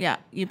 Like, Yeah,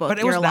 you both- But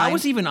you're that aligned.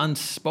 was even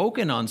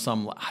unspoken on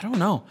some, I don't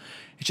know.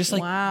 It's just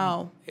like,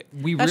 Wow.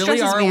 we That really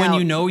stresses are me when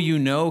out. you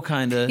know,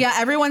 kind of. Yeah,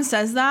 everyone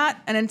says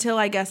that, and until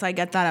I guess I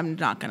get that, I'm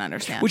not going to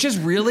understand. Which is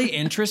really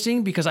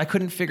interesting because I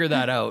couldn't figure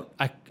that out.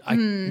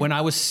 When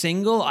I was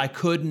single, I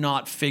could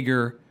not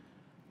figure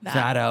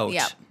that out.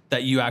 Yep.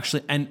 That you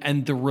actually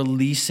and the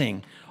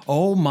releasing.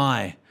 Oh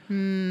my.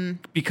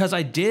 Because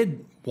I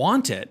did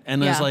want it.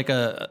 And as Yeah. like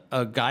a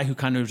guy who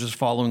kind of was just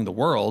following the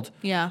world,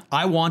 Yeah.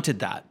 I wanted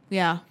that.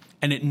 Yeah.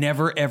 And it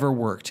never ever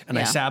worked. And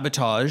I Yeah.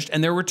 sabotaged.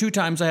 And there were 2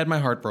 times I had my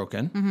heart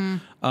broken.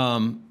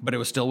 But it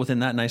was still within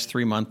that nice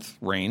 3-month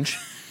range.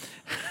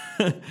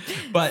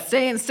 But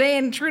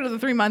Staying true to the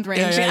 3-month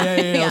range.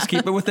 yeah. Let's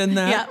keep it within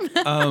that.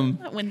 Yeah.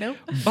 That window.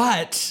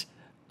 But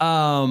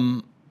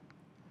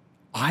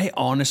I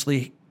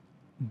honestly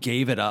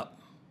gave it up.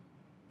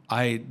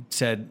 I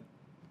said,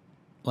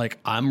 like,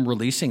 I'm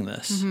releasing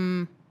this.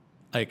 Mm-hmm.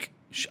 Like,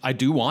 I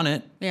do want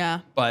it, Yeah.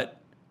 but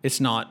it's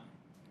not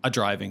a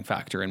driving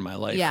factor in my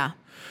life. Yeah.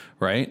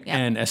 Right? Yeah.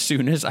 And as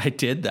soon as I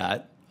did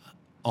that,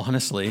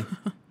 honestly,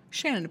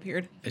 Shannon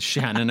appeared.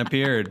 Shannon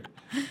appeared.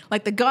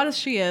 Like the goddess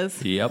she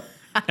is. Yep.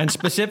 And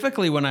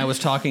specifically when I was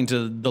talking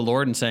to the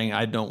Lord and saying,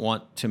 I don't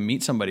want to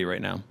meet somebody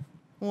right now.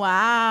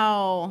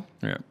 Wow.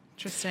 Yeah.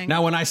 Interesting.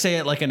 Now, when I say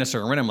it like in a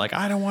sermon, I'm like,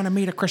 I don't want to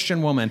meet a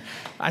Christian woman.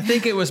 I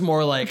think it was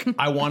more like,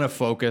 I want to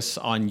focus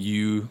on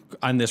you,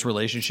 on this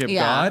relationship,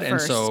 Yeah, God. first,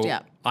 and so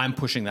yeah. I'm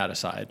pushing that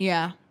aside.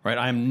 Yeah. Right?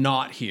 I'm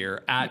not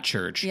here at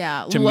church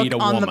Yeah. to Look meet a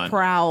on woman. the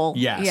prowl.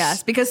 Yes.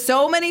 Yes. Because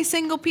so many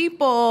single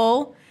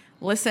people,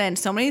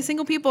 so many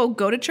single people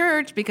go to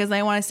church because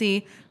they want to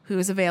see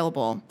who's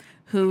available.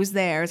 Who's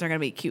there? Is there going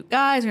to be cute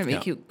guys? Is there going to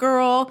be a cute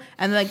girl?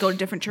 And then they go to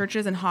different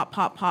churches and hop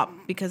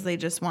because they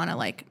just want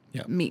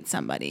to meet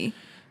somebody.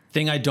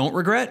 Thing I don't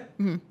regret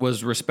Mm-hmm.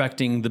 was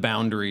respecting the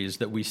boundaries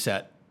that we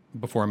set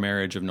before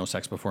marriage of no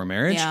sex before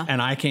marriage. Yeah.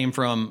 And I came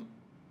from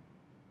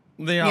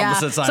the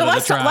opposite side So of the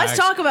let's tracks. let's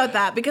talk about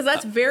that because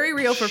that's very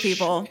real for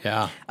people.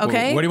 Yeah.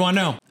 Okay. What do you want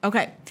to know?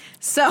 Okay.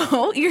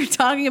 So you're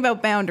talking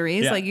about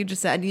boundaries, Yeah. like you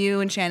just said.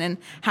 You and Shannon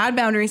had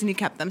boundaries and you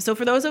kept them. So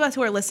for those of us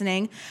who are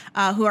listening,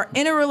 who are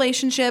in a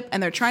relationship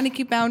and they're trying to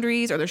keep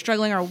boundaries or they're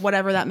struggling or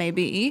whatever that may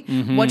be,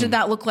 what did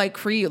that look like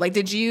for you? Like,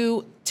 did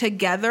you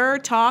together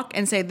talk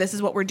and say, this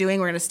is what we're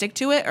doing, we're going to stick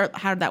to it? Or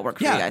how did that work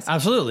for you guys?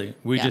 Absolutely.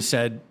 We Yeah. just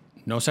said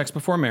no sex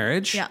before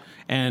marriage. Yeah.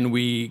 And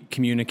we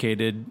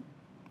communicated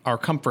our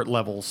comfort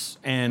levels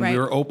and Right. we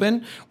were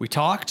open. We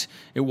talked.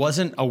 It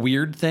wasn't a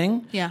weird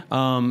thing. Yeah.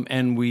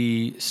 And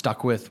we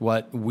stuck with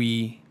what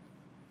we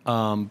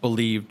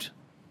believed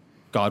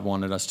God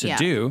wanted us to Yeah.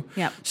 do.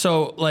 Yeah.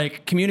 So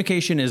like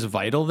communication is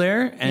vital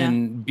there,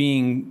 and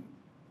being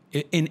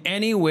in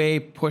any way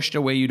pushed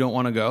away you don't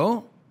want to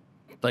go,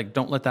 like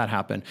don't let that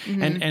happen.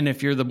 Mm-hmm. And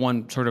if you're the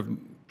one sort of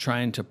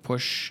trying to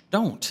push,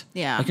 don't.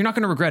 Yeah. Like you're not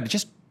going to regret it.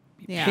 Just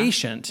be Yeah.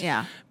 patient.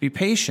 Yeah. Be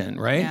patient,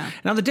 right? Yeah.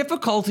 Now the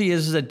difficulty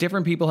is that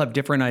different people have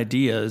different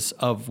ideas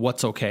of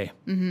what's okay.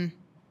 Mm-hmm.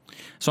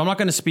 So I'm not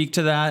going to speak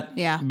to that.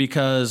 Yeah.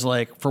 Because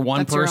like for one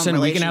That's your own person,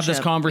 we can have this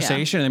relationship.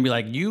 conversation and be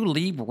like, you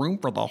leave room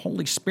for the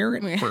Holy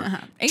Spirit for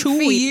 8 2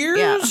 feet. years.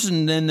 Yeah.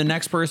 And then the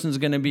next person's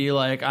going to be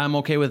like, I'm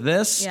okay with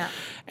this. Yeah.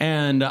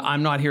 And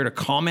I'm not here to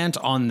comment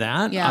on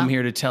that. Yeah. I'm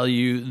here to tell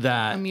you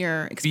that From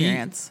your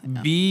experience.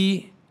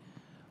 Be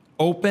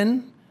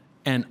open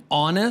and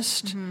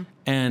honest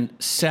and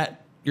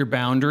set your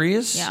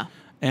boundaries. Yeah.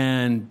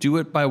 And do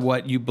it by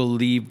what you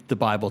believe the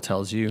Bible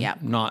tells you, Yeah.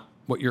 not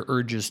what your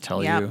urges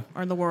tell Yeah. you.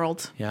 Or the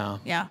world. Yeah.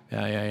 Yeah.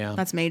 Yeah.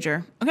 That's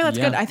major. Okay, that's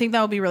Yeah. good. I think that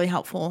will be really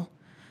helpful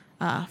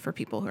for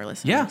people who are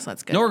listening. Yeah. So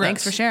that's good. No regrets.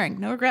 Thanks for sharing.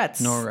 No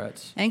regrets. No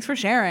regrets. Thanks for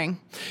sharing.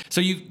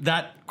 So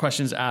that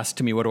question's asked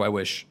to me, what do I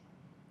wish?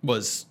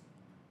 Was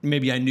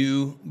maybe I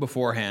knew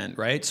beforehand,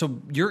 right? So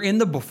you're in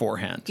the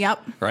beforehand.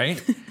 Yep.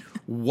 Right?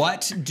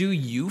 What do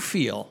you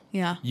feel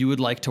Yeah. you would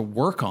like to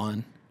work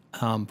on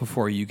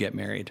before you get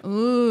married?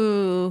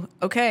 Ooh.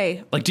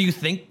 Okay. Like, do you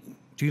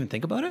even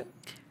think about it?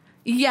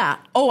 Yeah.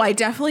 Oh, I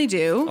definitely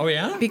do. Oh,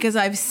 yeah? Because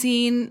I've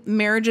seen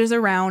marriages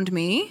around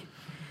me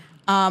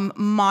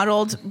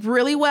modeled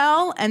really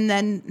well and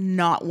then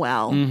not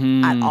well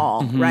at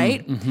all,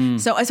 right?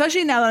 So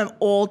especially now that I'm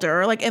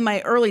older, like in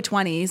my early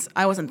 20s,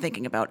 I wasn't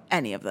thinking about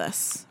any of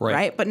this,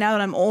 right? But now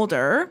that I'm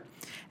older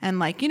and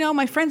like,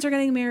 my friends are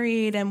getting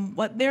married and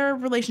what their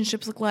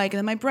relationships look like, and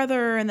then my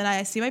brother, and then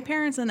I see my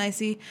parents and I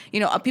see,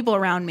 people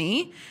around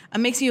me, it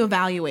makes you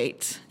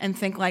evaluate and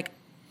think like,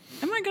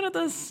 am I good at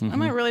this? Am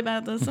I really bad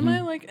at this? Am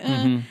I like,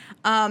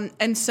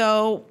 and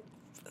so,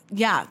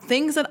 yeah,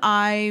 things that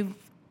I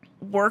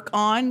work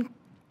on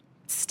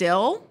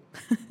still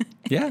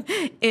Yeah.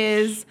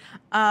 is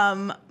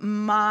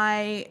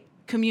my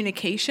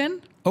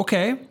communication.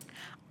 Okay.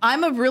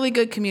 I'm a really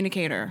good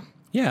communicator.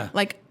 Yeah.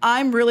 Like,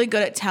 I'm really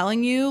good at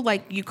telling you,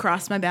 like, you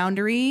crossed my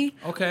boundary.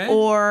 Okay.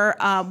 Or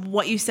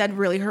what you said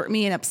really hurt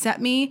me and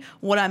upset me.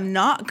 What I'm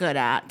not good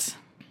at,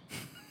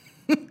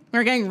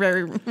 we're getting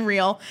very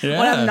real. Yeah.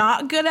 What I'm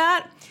not good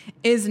at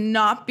is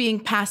not being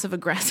passive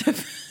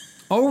aggressive.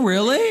 Oh,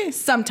 really?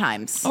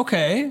 Sometimes.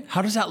 Okay.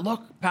 How does that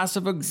look?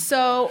 Passive aggressive?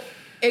 So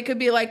it could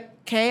be like,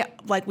 okay,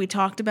 like we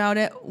talked about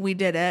it, we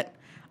did it.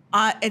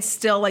 It's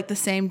still like the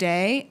same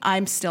day,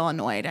 I'm still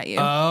annoyed at you.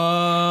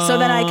 Oh. So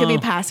then I could be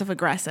passive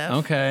aggressive.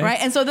 Okay. Right?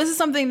 And so this is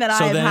something that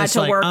I've then had it's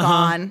to like, work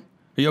on.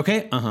 Are you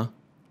okay? Uh-huh.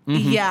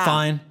 Yeah.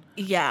 Fine.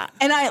 Yeah.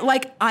 And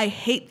I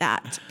hate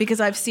that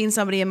because I've seen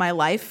somebody in my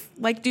life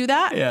like do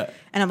that. Yeah.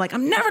 And I'm like,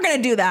 I'm never going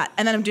to do that.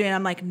 And then I'm doing it.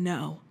 I'm like,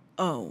 no.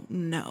 Oh,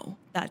 no.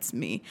 That's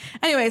me.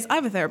 Anyways, I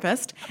have a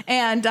therapist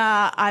and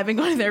I've been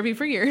going to therapy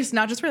for years,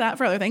 not just for that,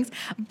 for other things.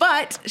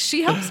 But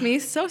she helps me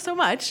so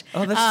much.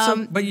 Oh,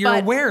 that's but you're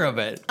aware of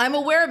it. I'm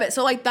aware of it.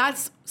 So like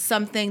that's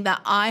something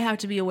that I have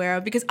to be aware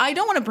of because I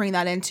don't want to bring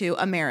that into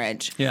a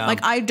marriage. Yeah.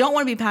 Like I don't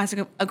want to be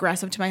passive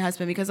aggressive to my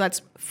husband because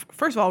that's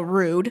first of all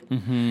rude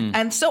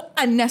and so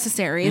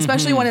unnecessary,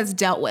 especially when it's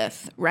dealt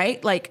with,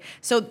 right? Like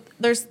so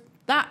there's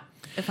that,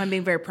 if I'm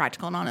being very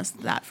practical and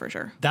honest, that for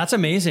sure. That's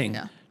amazing.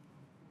 Yeah.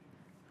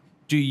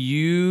 Do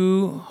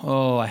you,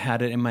 I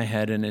had it in my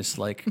head and it's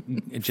like,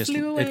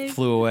 it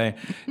flew away.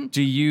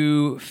 Do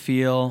you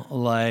feel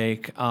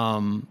like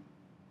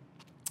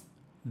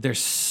there's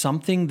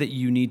something that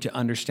you need to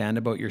understand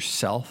about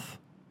yourself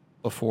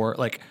before,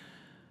 like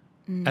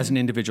as an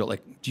individual,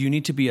 like do you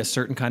need to be a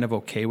certain kind of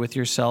okay with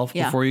yourself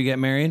before you get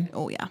married?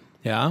 Oh yeah.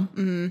 Yeah?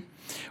 Mm-hmm.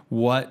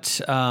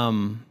 What,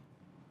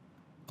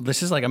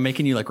 this is like, I'm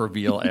making you like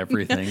reveal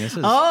everything. This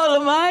is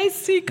all of my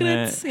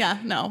secrets. Yeah,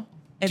 no.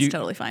 It's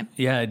totally fine.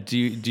 Yeah. Do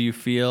you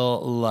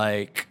feel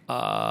like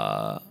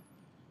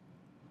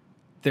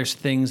there's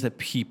things that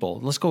people,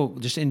 let's go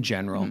just in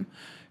general.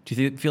 Do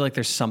you feel like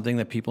there's something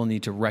that people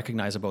need to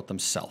recognize about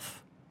themselves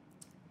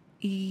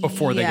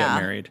before they get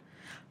married?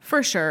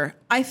 For sure.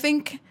 I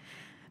think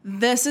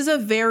this is a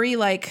very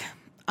like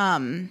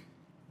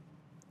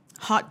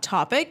hot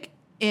topic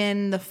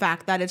in the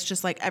fact that it's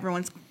just like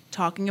everyone's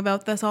talking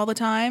about this all the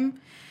time.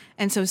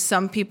 And so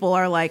some people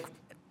are like,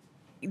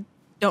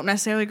 don't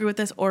necessarily agree with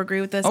this or agree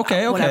with this.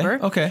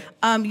 Whatever. Okay.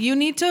 You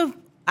need to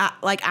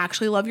like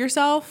actually love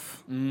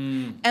yourself,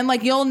 and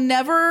like you'll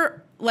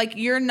never like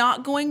you're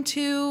not going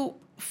to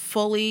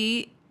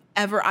fully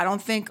ever. I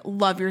don't think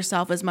love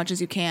yourself as much as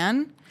you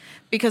can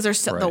because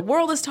there's the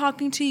world is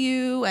talking to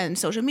you and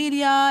social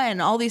media and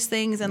all these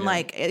things and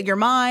like your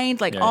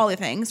mind, like all the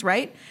things,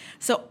 right?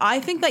 So I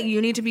think that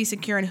you need to be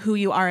secure in who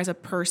you are as a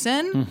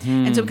person,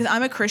 and so because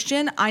I'm a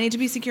Christian, I need to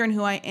be secure in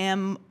who I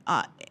am.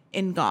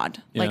 In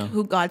God, like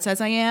who God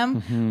says I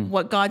am,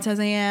 what God says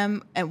I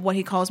am, and what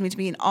He calls me to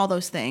be, and all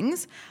those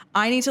things.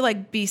 I need to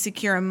like be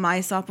secure in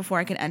myself before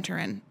I can enter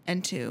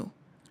into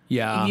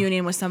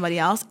union with somebody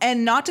else.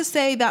 And not to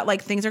say that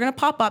like things are going to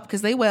pop up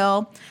because they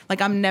will. Like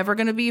I'm never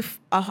going to be.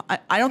 I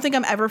don't think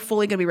I'm ever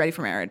fully going to be ready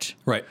for marriage.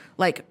 Right.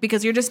 Like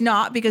because you're just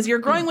not because you're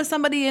growing with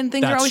somebody and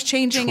things are always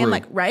changing and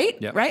like right.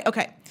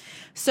 Okay.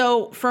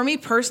 So for me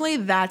personally,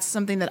 that's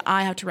something that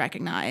I have to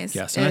recognize.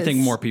 Yes, and I think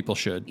more people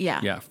should.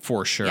 Yeah,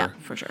 for sure. Yeah,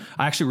 for sure.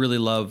 I actually really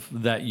love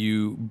that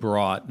you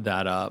brought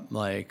that up.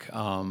 Like,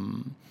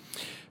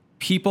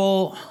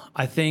 people,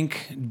 I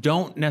think,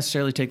 don't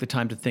necessarily take the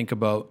time to think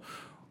about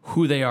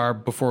who they are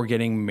before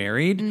getting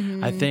married.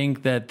 I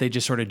think that they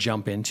just sort of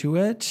jump into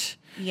it.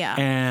 Yeah.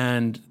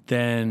 And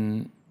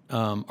then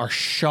are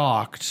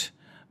shocked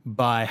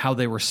by how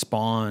they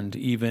respond,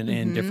 even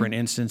in different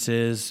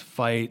instances,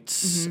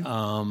 fights.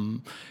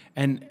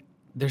 And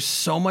there's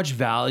so much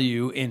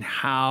value in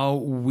how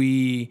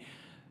we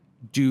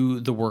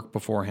do the work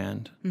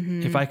beforehand.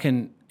 If I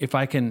can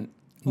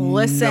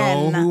listen,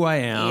 know who I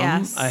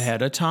am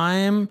ahead of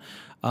time,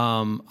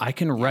 I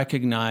can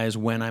recognize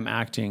when I'm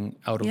acting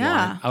out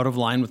of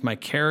line with my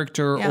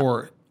character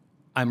or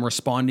I'm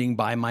responding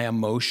by my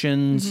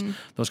emotions,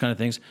 those kind of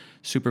things.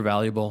 Super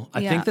valuable.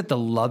 I think that the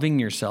loving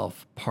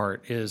yourself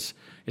part it's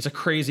a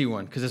crazy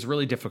one because it's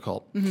really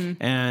difficult.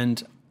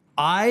 And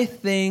I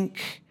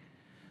think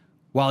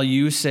while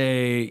you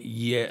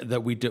say,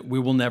 that we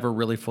will never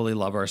really fully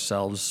love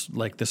ourselves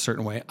like this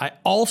certain way, I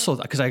also,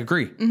 because I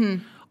agree,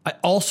 I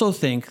also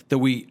think that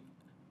we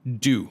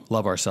do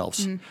love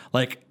ourselves.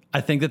 Like,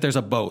 I think that there's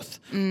a both.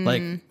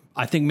 Like,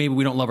 I think maybe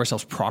we don't love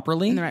ourselves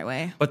properly. In the right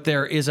way. But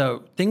there is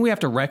a thing we have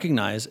to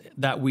recognize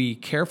that we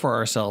care for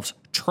ourselves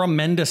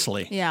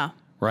tremendously. Yeah.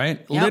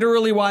 Right? Yep.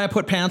 Literally why I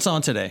put pants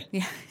on today.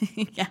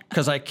 Yeah.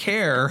 Because I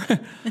care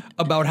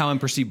about how I'm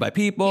perceived by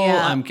people.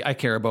 Yeah. I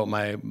care about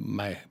my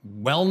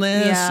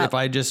wellness. Yeah. If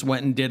I just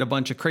went and did a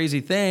bunch of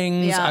crazy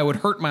things, I would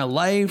hurt my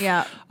life.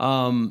 Yeah.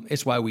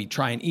 It's why we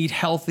try and eat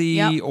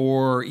healthy,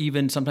 or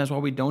even sometimes why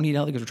we don't eat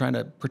healthy because we're trying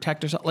to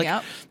protect ourselves.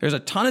 Like, there's a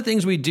ton of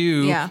things we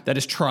do that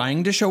is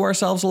trying to show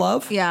ourselves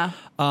love. Yeah.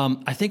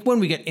 I think when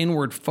we get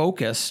inward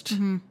focused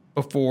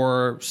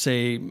before,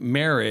 say,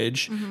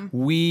 marriage,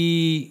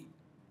 we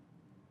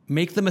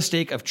make the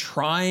mistake of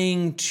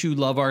trying to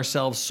love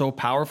ourselves so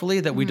powerfully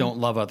that we don't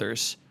love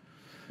others.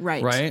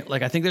 Right. Right?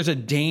 Like, I think there's a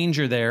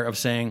danger there of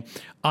saying,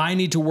 I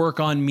need to work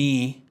on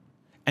me.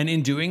 And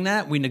in doing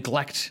that, we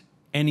neglect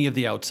any of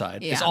the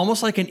outside. Yeah. It's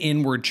almost like an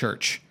inward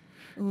church.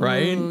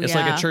 Right? It's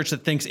like a church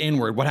that thinks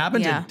inward. What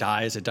happens? Yeah. It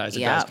dies.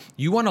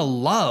 You want to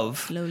love.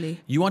 Slowly.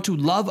 You want to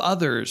love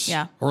others.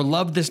 Yeah. Or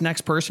love this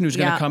next person who's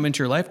going to come into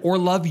your life. Or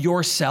love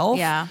yourself.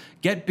 Yeah.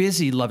 Get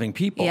busy loving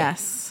people.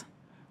 Yes.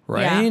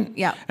 Right?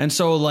 Yeah. And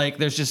so, like,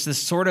 there's just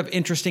this sort of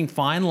interesting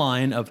fine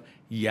line of,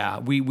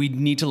 we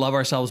need to love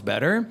ourselves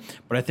better.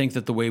 But I think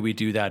that the way we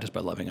do that is by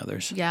loving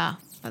others. Yeah.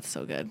 That's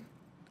so good.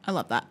 I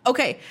love that.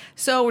 Okay,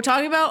 so we're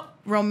talking about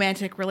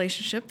romantic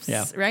relationships,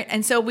 right?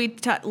 And so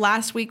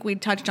last week we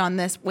touched on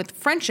this with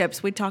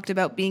friendships. We talked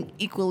about being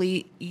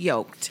equally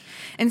yoked.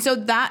 And so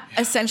that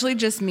essentially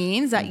just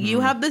means that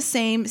you have the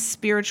same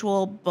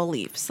spiritual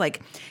beliefs.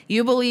 Like,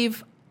 you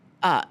believe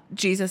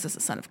Jesus is the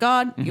Son of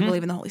God. You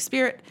believe in the Holy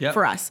Spirit.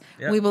 For us,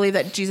 we believe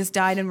that Jesus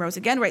died and rose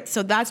again, right?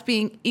 So that's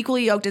being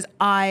equally yoked as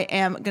I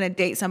am going to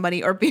date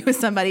somebody or be with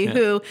somebody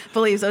who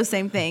believes those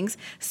same things.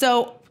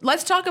 So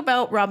let's talk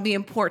about, Rob, the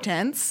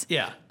importance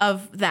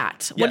of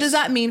that. What does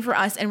that mean for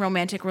us in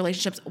romantic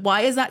relationships?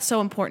 Why is that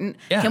so important?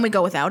 Can we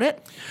go without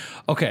it?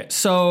 Okay,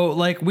 so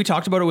like we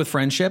talked about it with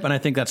friendship, and I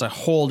think that's a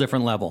whole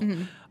different level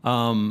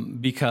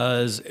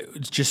because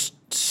it's just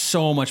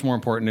so much more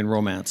important in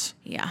romance.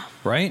 Yeah.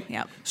 Right?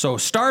 Yep. So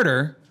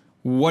starter,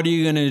 what are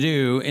you going to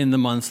do in the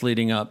months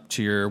leading up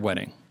to your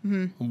wedding?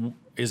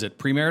 Is it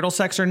premarital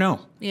sex or no?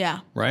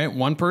 Yeah. Right?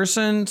 One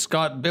person's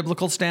got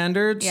biblical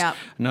standards. Yep.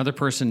 Another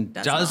person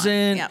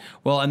doesn't. Yep.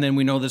 Well, and then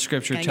we know the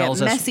scripture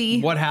tells us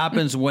what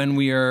happens when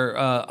we are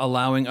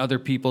allowing other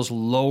people's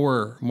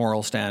lower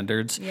moral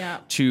standards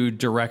to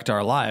direct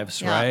our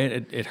lives,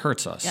 right? It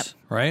hurts us,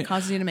 right?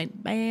 Causes you to make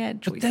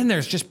bad choices. But then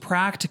there's just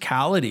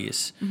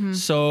practicalities.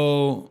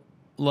 So,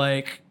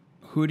 like,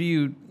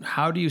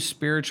 how do you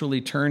spiritually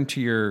turn to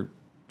your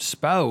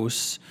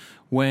spouse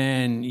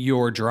when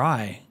you're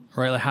dry?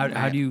 Right? Like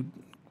how do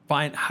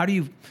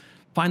you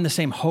find the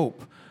same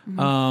hope?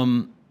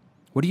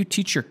 What do you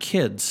teach your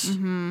kids?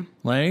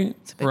 Like,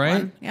 It's a big right?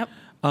 one. Yep.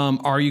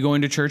 Are you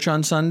going to church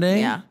on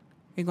Sunday? Yeah.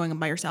 You're going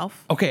by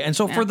yourself. Okay, and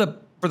so for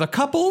the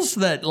couples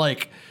that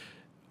like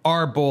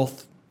are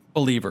both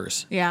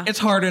believers, it's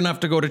hard enough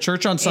to go to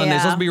church on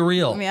Sundays. Let's be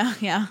real.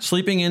 Yeah.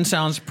 Sleeping in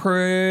sounds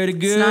pretty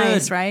good.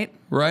 It's nice, right?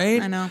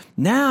 Right? I know.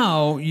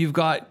 Now you've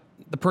got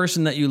the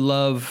person that you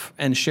love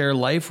and share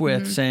life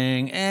with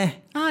saying,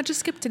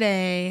 just skip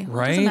today.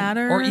 Right? Doesn't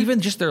matter. Or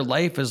even just their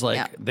life is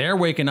like they're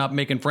waking up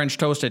making French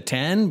toast at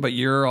 10, but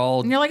you're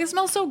all... And you're like, it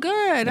smells so good.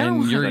 I don't and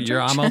want to go to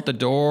church. I'm out the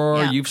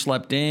door. You've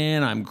slept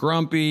in. I'm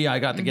grumpy. I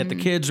got to get the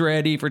kids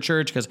ready for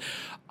church because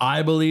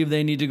I believe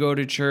they need to go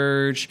to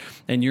church.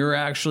 And you're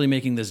actually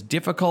making this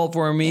difficult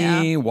for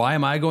me. Why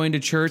am I going to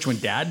church when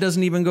dad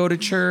doesn't even go to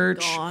church?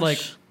 Gosh. Like...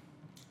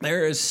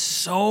 There is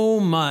so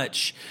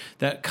much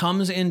that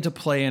comes into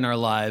play in our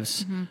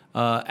lives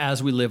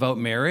as we live out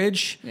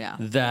marriage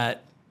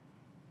that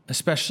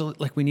especially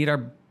like me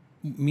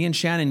and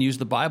Shannon use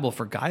the Bible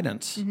for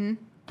guidance,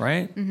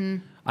 right?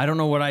 I don't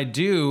know what I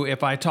do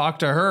if I talk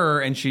to her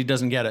and she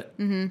doesn't get it.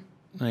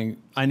 Like,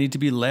 I need to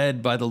be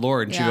led by the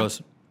Lord. And she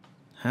goes,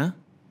 huh?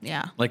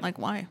 Yeah. Like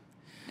why?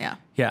 Yeah.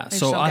 Yeah.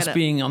 So us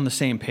being on the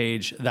same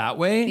page that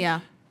way,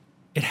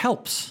 it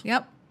helps.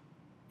 Yep.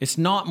 It's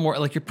not more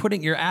like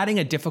you're adding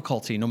a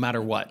difficulty no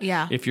matter what.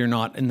 Yeah. If you're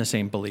not in the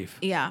same belief.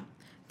 Yeah.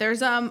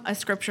 There's a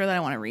scripture that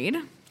I want to read.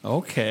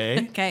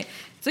 Okay. Okay.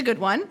 It's a good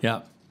one.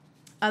 Yeah.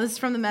 This is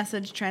from the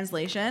Message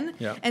translation.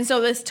 Yeah. And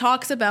so this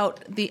talks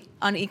about the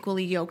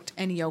unequally yoked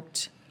and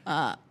yoked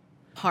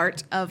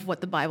part of what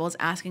the Bible is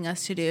asking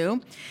us to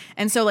do.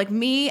 And so, like,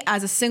 me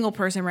as a single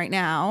person right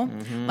now,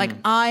 like,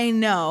 I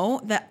know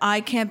that I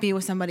can't be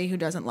with somebody who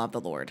doesn't love the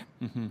Lord.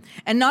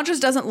 And not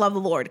just doesn't love the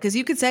Lord, because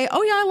you could say,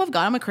 oh yeah, I love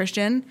God, I'm a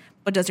Christian,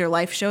 but does your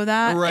life show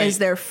that? Right. Is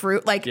there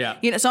fruit? Like,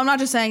 you know, so I'm not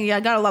just saying, I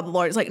gotta love the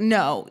Lord. It's like,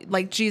 no,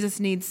 like, Jesus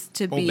needs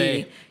to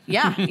Obey. be,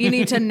 you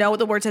need to know what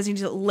the Word says, you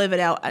need to live it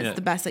out as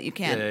the best that you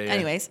can.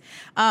 Anyways,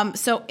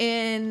 so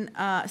in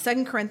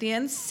 2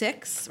 Corinthians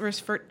 6, verse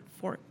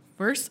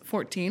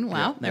 14.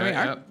 Wow, there we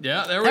are.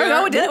 Yeah, there we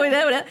are. We did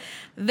it.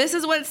 This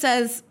is what it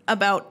says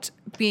about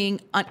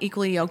being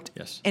unequally yoked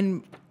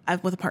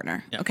with a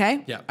partner.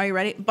 Okay? Yeah. Are you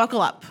ready?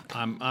 Buckle up.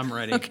 I'm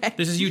ready. Okay.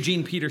 This is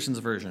Eugene Peterson's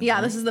version.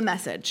 Yeah, this is the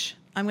Message.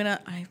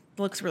 It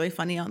looks really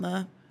funny on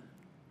the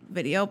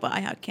video, but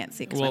I can't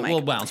see. We'll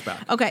bounce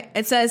back. Okay.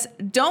 It says,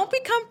 don't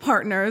become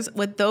partners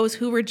with those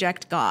who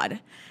reject God.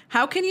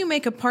 How can you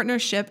make a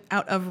partnership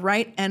out of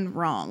right and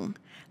wrong?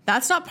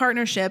 That's not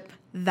partnership.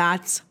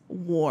 That's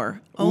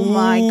war. Oh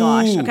my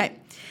gosh. Okay.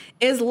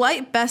 Is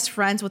light best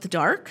friends with the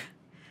dark?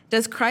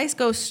 Does Christ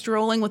go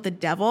strolling with the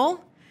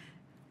devil?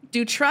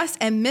 Do trust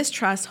and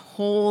mistrust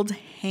hold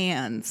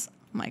hands?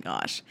 Oh my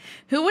gosh.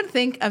 Who would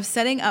think of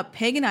setting up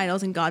pagan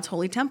idols in God's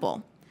holy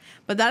temple?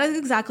 But that is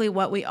exactly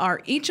what we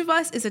are. Each of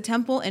us is a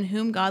temple in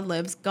whom God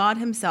lives. God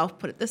himself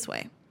put it this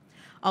way.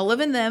 I'll live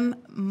in them,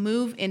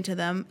 move into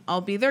them.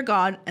 I'll be their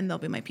God, and they'll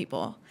be my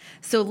people.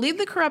 So leave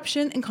the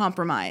corruption and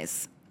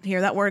compromise.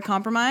 Hear that word,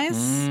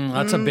 compromise?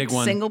 That's a big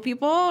one. Single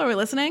people, are we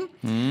listening?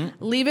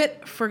 Leave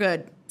it for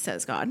good,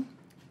 says God.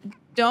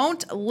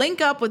 Don't link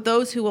up with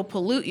those who will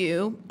pollute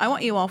you. I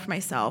want you all for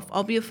myself.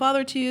 I'll be a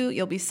father to you.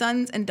 You'll be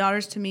sons and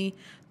daughters to me.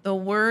 The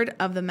word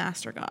of the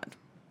Master God.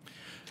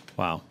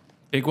 Wow.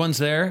 Big ones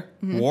there.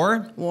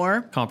 War.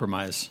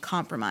 Compromise.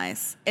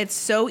 It's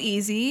so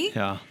easy.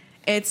 Yeah.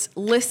 It's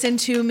listen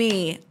to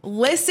me.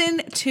 Listen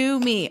to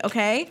me,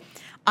 okay?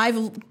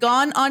 I've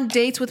gone on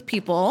dates with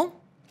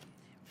people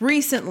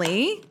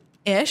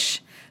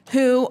recently-ish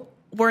who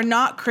were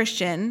not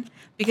Christian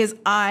because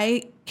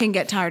I can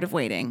get tired of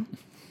waiting.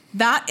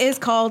 That is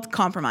called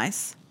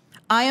compromise.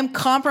 I am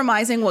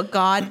compromising what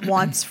God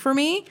wants for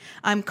me.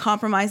 I'm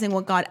compromising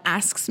what God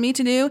asks me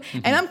to do.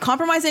 And I'm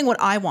compromising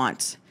what I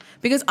want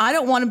because I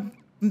don't want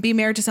to be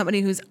married to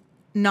somebody who's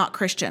not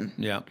Christian.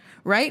 Yeah.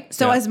 Right?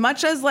 So as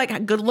much as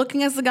like good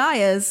looking as the guy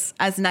is,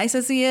 as nice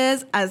as he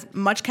is, as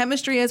much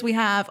chemistry as we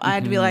have, I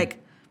had to be like,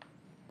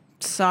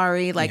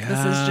 sorry, like this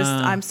is just,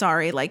 I'm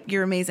sorry. Like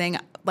you're amazing.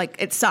 Like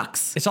it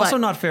sucks. It's also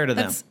not fair to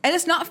them. And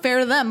it's not fair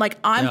to them. Like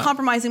I'm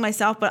compromising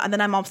myself, but then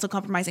I'm also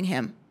compromising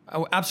him.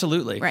 Oh,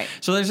 absolutely. Right.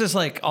 So there's this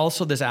like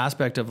also this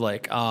aspect of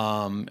like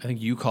I think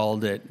you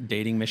called it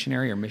dating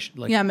missionary or mission.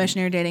 Like,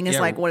 missionary dating is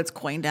like what it's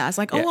coined as.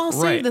 Like, I'll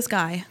save this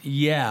guy.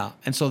 Yeah,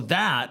 and so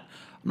that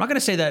I'm not going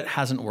to say that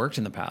hasn't worked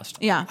in the past.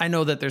 Yeah, I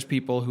know that there's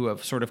people who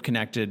have sort of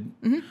connected.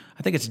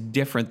 I think it's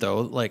different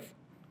though. Like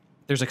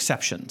there's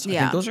exceptions. I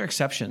think those are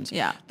exceptions.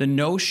 Yeah. The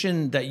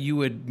notion that you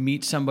would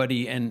meet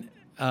somebody and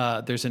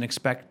there's an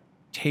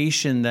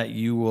expectation that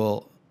you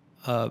will.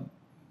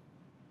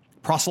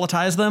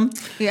 Proselytize them.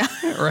 Yeah.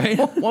 Right?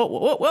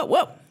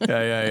 Whoa.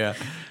 Yeah.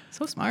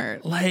 So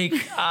smart. Like,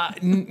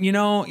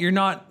 you're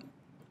not,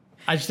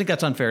 I just think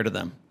that's unfair to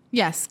them.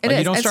 Yes, it is.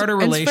 You don't start a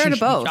relationship. It's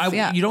fair to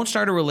both. You don't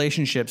start a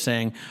relationship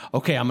saying,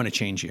 okay, I'm going to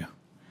change you.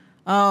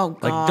 Oh,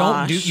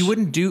 gosh. Like,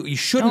 you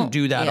shouldn't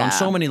do that on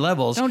so many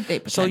levels. Don't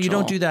date potential. So you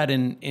don't do that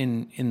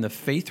in the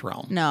faith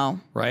realm. No.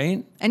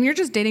 Right? And you're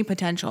just dating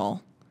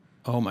potential.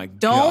 Oh my God.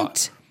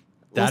 Don't.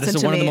 That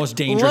is one of the most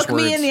dangerous words.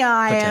 Look me in the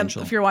eye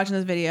if you're watching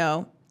this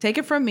video. Take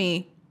it from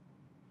me,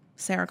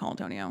 Sarah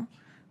Colantonio,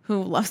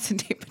 who loves to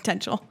date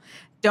potential.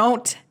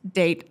 Don't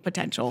date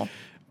potential.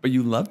 But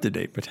you love to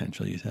date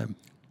potential, you said.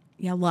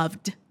 Yeah,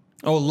 loved.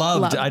 Oh,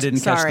 loved. I didn't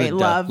catch the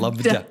loved.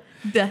 Loved.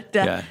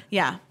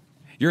 Yeah.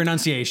 Your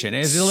enunciation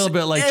is a little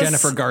bit like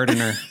Jennifer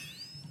Gardner.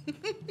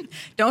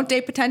 Don't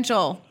date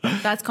potential.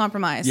 That's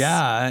compromise.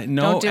 Yeah,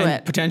 no. Don't do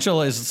it.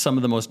 Potential is some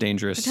of the most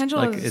dangerous.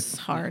 Potential is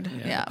hard.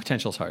 Yeah.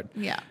 Potential's hard.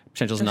 Yeah.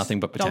 Potential's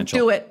nothing but potential.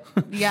 Don't do it.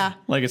 Yeah.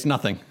 Like it's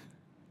nothing.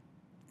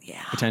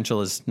 Yeah.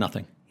 Potential is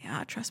nothing.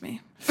 Yeah, trust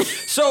me.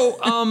 So,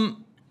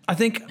 I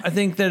think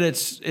that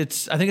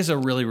it's a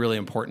really, really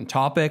important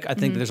topic. I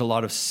think there's a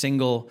lot of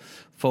single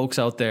folks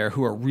out there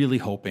who are really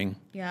hoping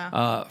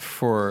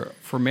for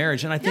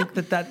marriage. And I think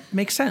that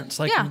makes sense.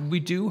 Like we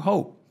do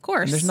hope. Of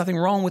course. And there's nothing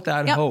wrong with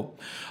that hope.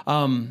 But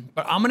I'm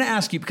going to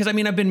ask you, because I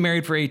mean, I've been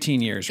married for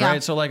 18 years,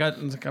 right? So like,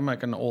 I'm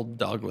like an old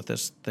dog with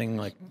this thing,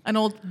 like an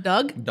old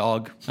Doug?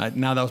 Dog.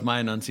 Now that was my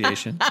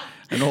enunciation.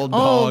 An old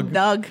dog. Old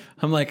Doug.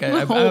 I'm like,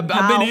 I've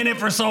been in it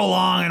for so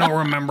long. I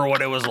don't remember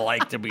what it was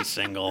like to be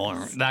single or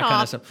that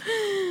kind of stuff.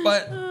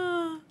 But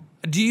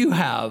do you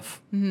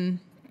have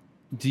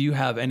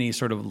any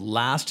sort of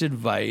last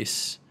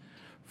advice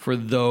for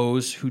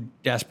those who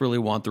desperately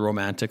want the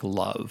romantic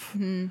love?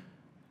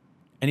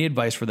 Any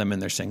advice for them in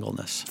their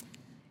singleness?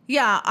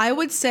 Yeah, I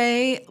would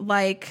say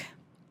like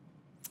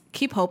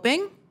keep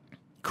hoping.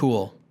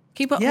 Cool.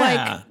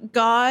 Like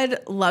God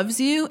loves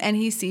you and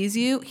he sees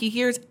you. He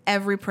hears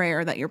every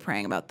prayer that you're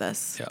praying about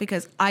this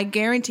because I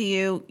guarantee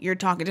you're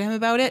talking to him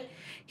about it.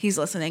 He's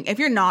listening. If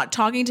you're not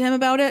talking to him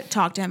about it,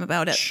 talk to him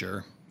about it.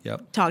 Sure.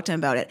 Yep. Talk to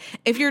him about it.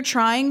 If you're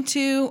trying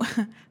to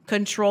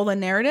control the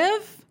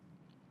narrative,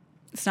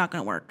 it's not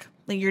going to work.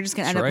 Like you're just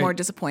going to end up more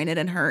disappointed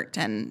and hurt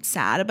and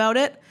sad about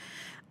it.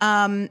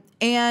 And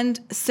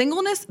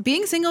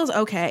being single is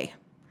okay.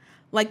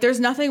 Like there's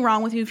nothing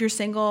wrong with you if you're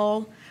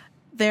single.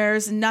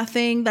 There's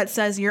nothing that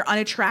says you're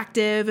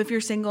unattractive if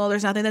you're single.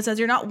 There's nothing that says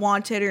you're not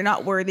wanted or you're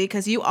not worthy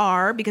because you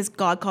are, because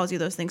God calls you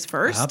those things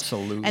first.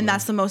 Absolutely. And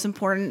that's the most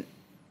important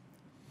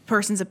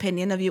person's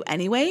opinion of you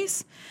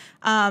anyways.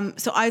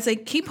 So I would say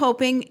keep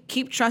hoping,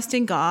 keep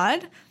trusting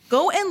God,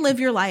 go and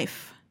live your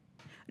life.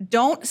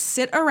 Don't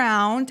sit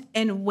around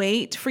and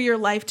wait for your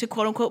life to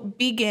quote unquote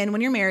begin when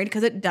you're married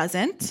because it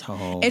doesn't.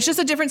 No. It's just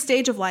a different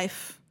stage of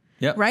life.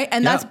 Yep. Right?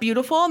 And that's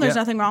beautiful. And there's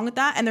nothing wrong with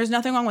that. And there's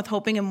nothing wrong with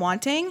hoping and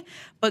wanting.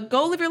 But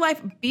go live your life.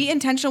 Be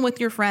intentional with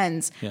your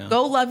friends. Yeah.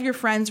 Go love your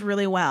friends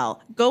really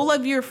well. Go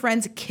love your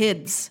friends'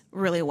 kids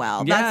really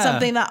well. Yeah. That's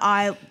something that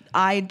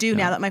I do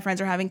now that my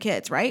friends are having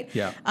kids, right?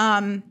 Yeah.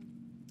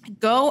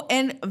 Go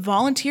and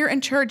volunteer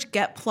in church.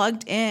 Get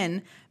plugged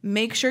in.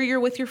 Make sure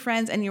you're with your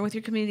friends and you're with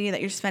your community,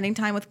 that you're spending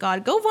time with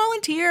God. Go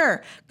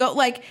volunteer. Go,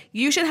 like,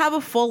 you should have a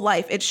full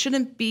life. It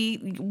shouldn't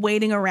be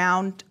waiting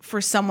around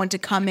for someone to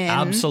come in.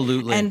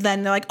 Absolutely. And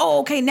then they're like, oh,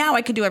 okay, now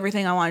I can do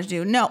everything I want to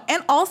do. No.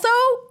 And also,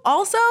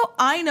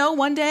 I know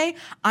one day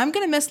I'm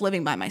going to miss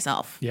living by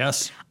myself.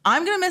 Yes.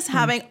 I'm going to miss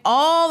having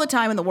all the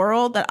time in the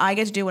world that I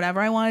get to do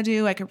whatever I want to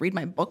do. I could read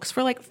my books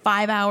for like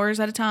 5 hours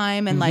at a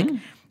time. And like,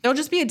 there'll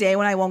just be a day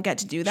when I won't get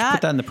to do that.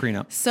 Put that in the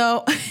prenup.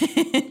 So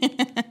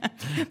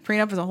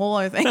prenup is a whole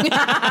other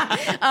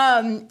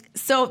thing.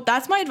 So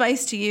that's my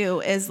advice to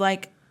you is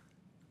like,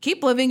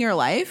 keep living your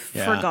life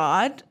for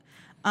God,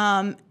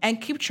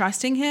 and keep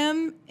trusting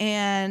him.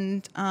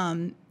 And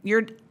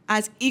you're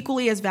as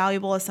equally as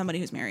valuable as somebody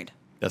who's married.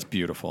 That's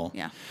beautiful.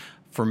 Yeah.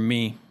 For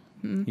me,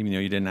 even though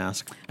you didn't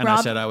ask, and Rob,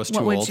 I said I was too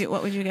old.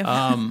 What would you give?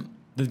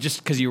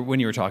 Just because when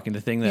you were talking,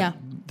 the thing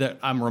that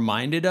I'm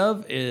reminded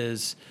of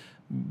is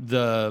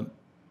the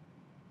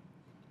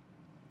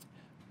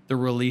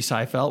release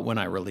I felt when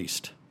I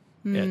released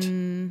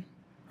it,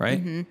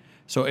 right?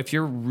 So if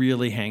you're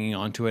really hanging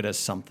on to it as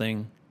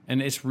something,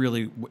 and it's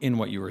really in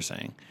what you were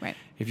saying, right?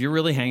 If you're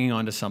really hanging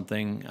on to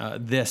something,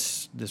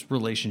 this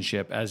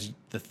relationship as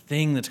the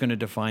thing that's going to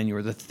define you,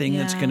 or the thing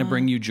that's going to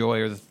bring you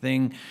joy, or the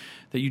thing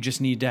that you just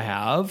need to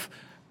have,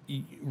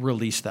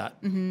 release that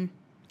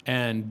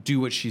and do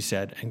what she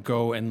said, and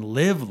go and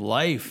live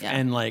life,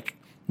 and like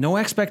no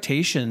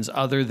expectations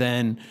other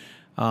than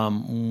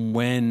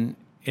when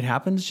it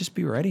happens, just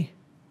be ready.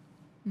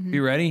 Be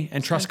ready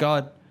and trust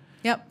God.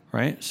 Yep.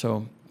 Right?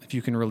 So if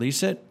you can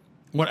release it,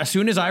 as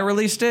soon as I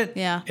released it,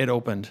 it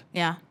opened.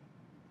 Yeah.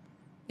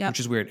 Yep. Which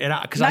is weird.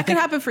 That could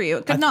happen for you.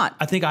 It could not.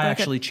 I think I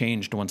actually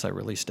changed once I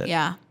released it.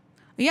 Yeah.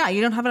 Yeah,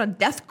 you don't have a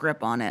death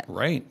grip on it.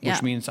 Right.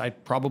 Which means I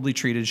probably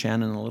treated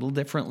Shannon a little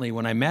differently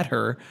when I met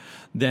her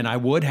than I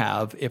would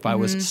have if I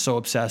was so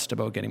obsessed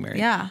about getting married.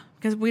 Yeah,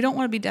 because we don't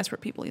want to be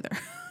desperate people either.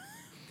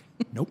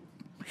 Nope.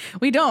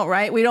 We don't,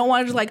 right? We don't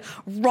want to just like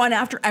run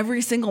after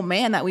every single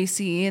man that we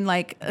see, and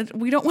like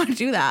we don't want to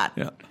do that.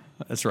 Yeah,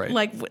 that's right.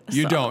 Like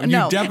you don't.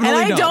 No. You definitely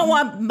don't. And I don't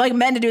want like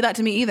men to do that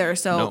to me either.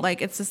 So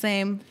like it's the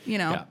same, you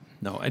know. Yeah.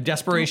 No, a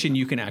desperation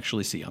you can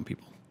actually see on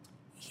people.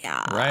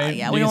 Yeah. Right?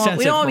 Yeah. We don't want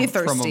to be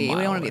thirsty. We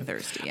don't want to be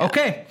thirsty. Yeah.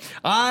 Okay.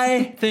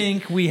 I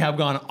think we have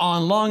gone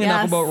on long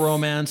enough about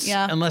romance.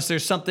 Yeah. Unless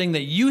there's something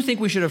that you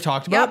think we should have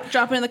talked about. Yep.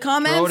 Drop it in the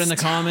comments. Throw it in the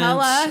comments. Tell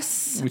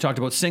us. We talked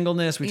about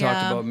singleness. We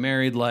talked about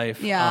married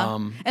life. Yeah.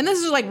 And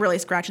this is like really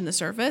scratching the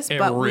surface.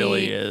 It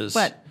really is.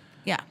 But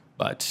yeah.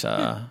 But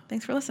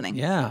thanks for listening.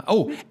 Yeah.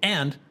 Oh,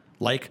 and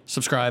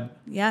subscribe.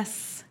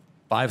 Yes.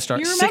 5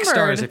 stars. 6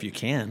 stars if you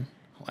can.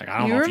 Like, I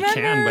don't know if you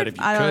can, but if you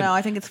could. I don't know.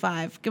 I think it's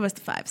 5. Give us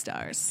the 5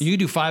 stars. You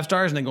do 5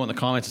 stars and then go in the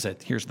comments and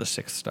say, here's the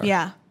 6th star.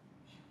 Yeah.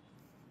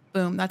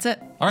 Boom. That's it.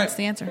 All right. That's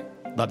the answer.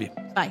 Love you.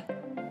 Bye.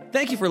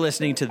 Thank you for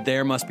listening to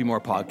There Must Be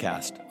More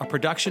podcast, a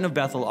production of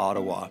Bethel,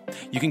 Ottawa.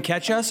 You can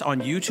catch us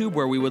on YouTube,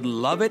 where we would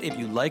love it if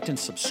you liked and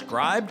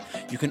subscribed.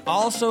 You can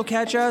also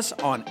catch us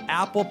on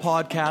Apple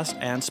Podcasts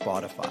and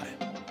Spotify.